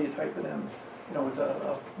 even though you type it in. It's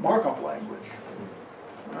a markup language.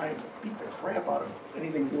 Right? Beat the crap out of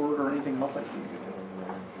anything Word or anything else I've seen you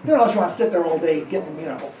do. Unless you want to sit there all day getting,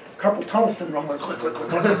 carpal tunnel syndrome where click, click, click,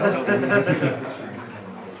 click, click.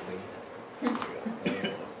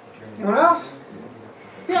 Anyone else?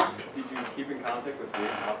 Yeah. Did you keep in contact with Grace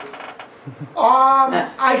Hopper?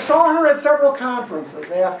 I saw her at several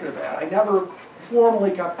conferences after that. I never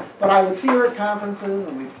formally got, but I would see her at conferences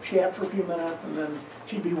and we'd chat for a few minutes and then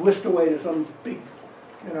she'd be whisked away to some big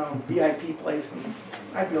you know, VIP place, and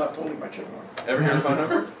I'd be left holding my chicken wings. Ever hear a phone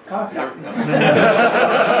number? Huh? No.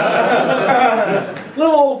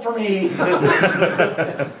 Little old for me.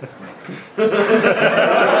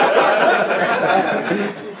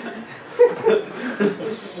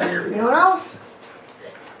 Anyone else?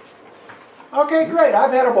 Okay, great.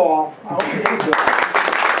 I've had a ball. I hope you did good.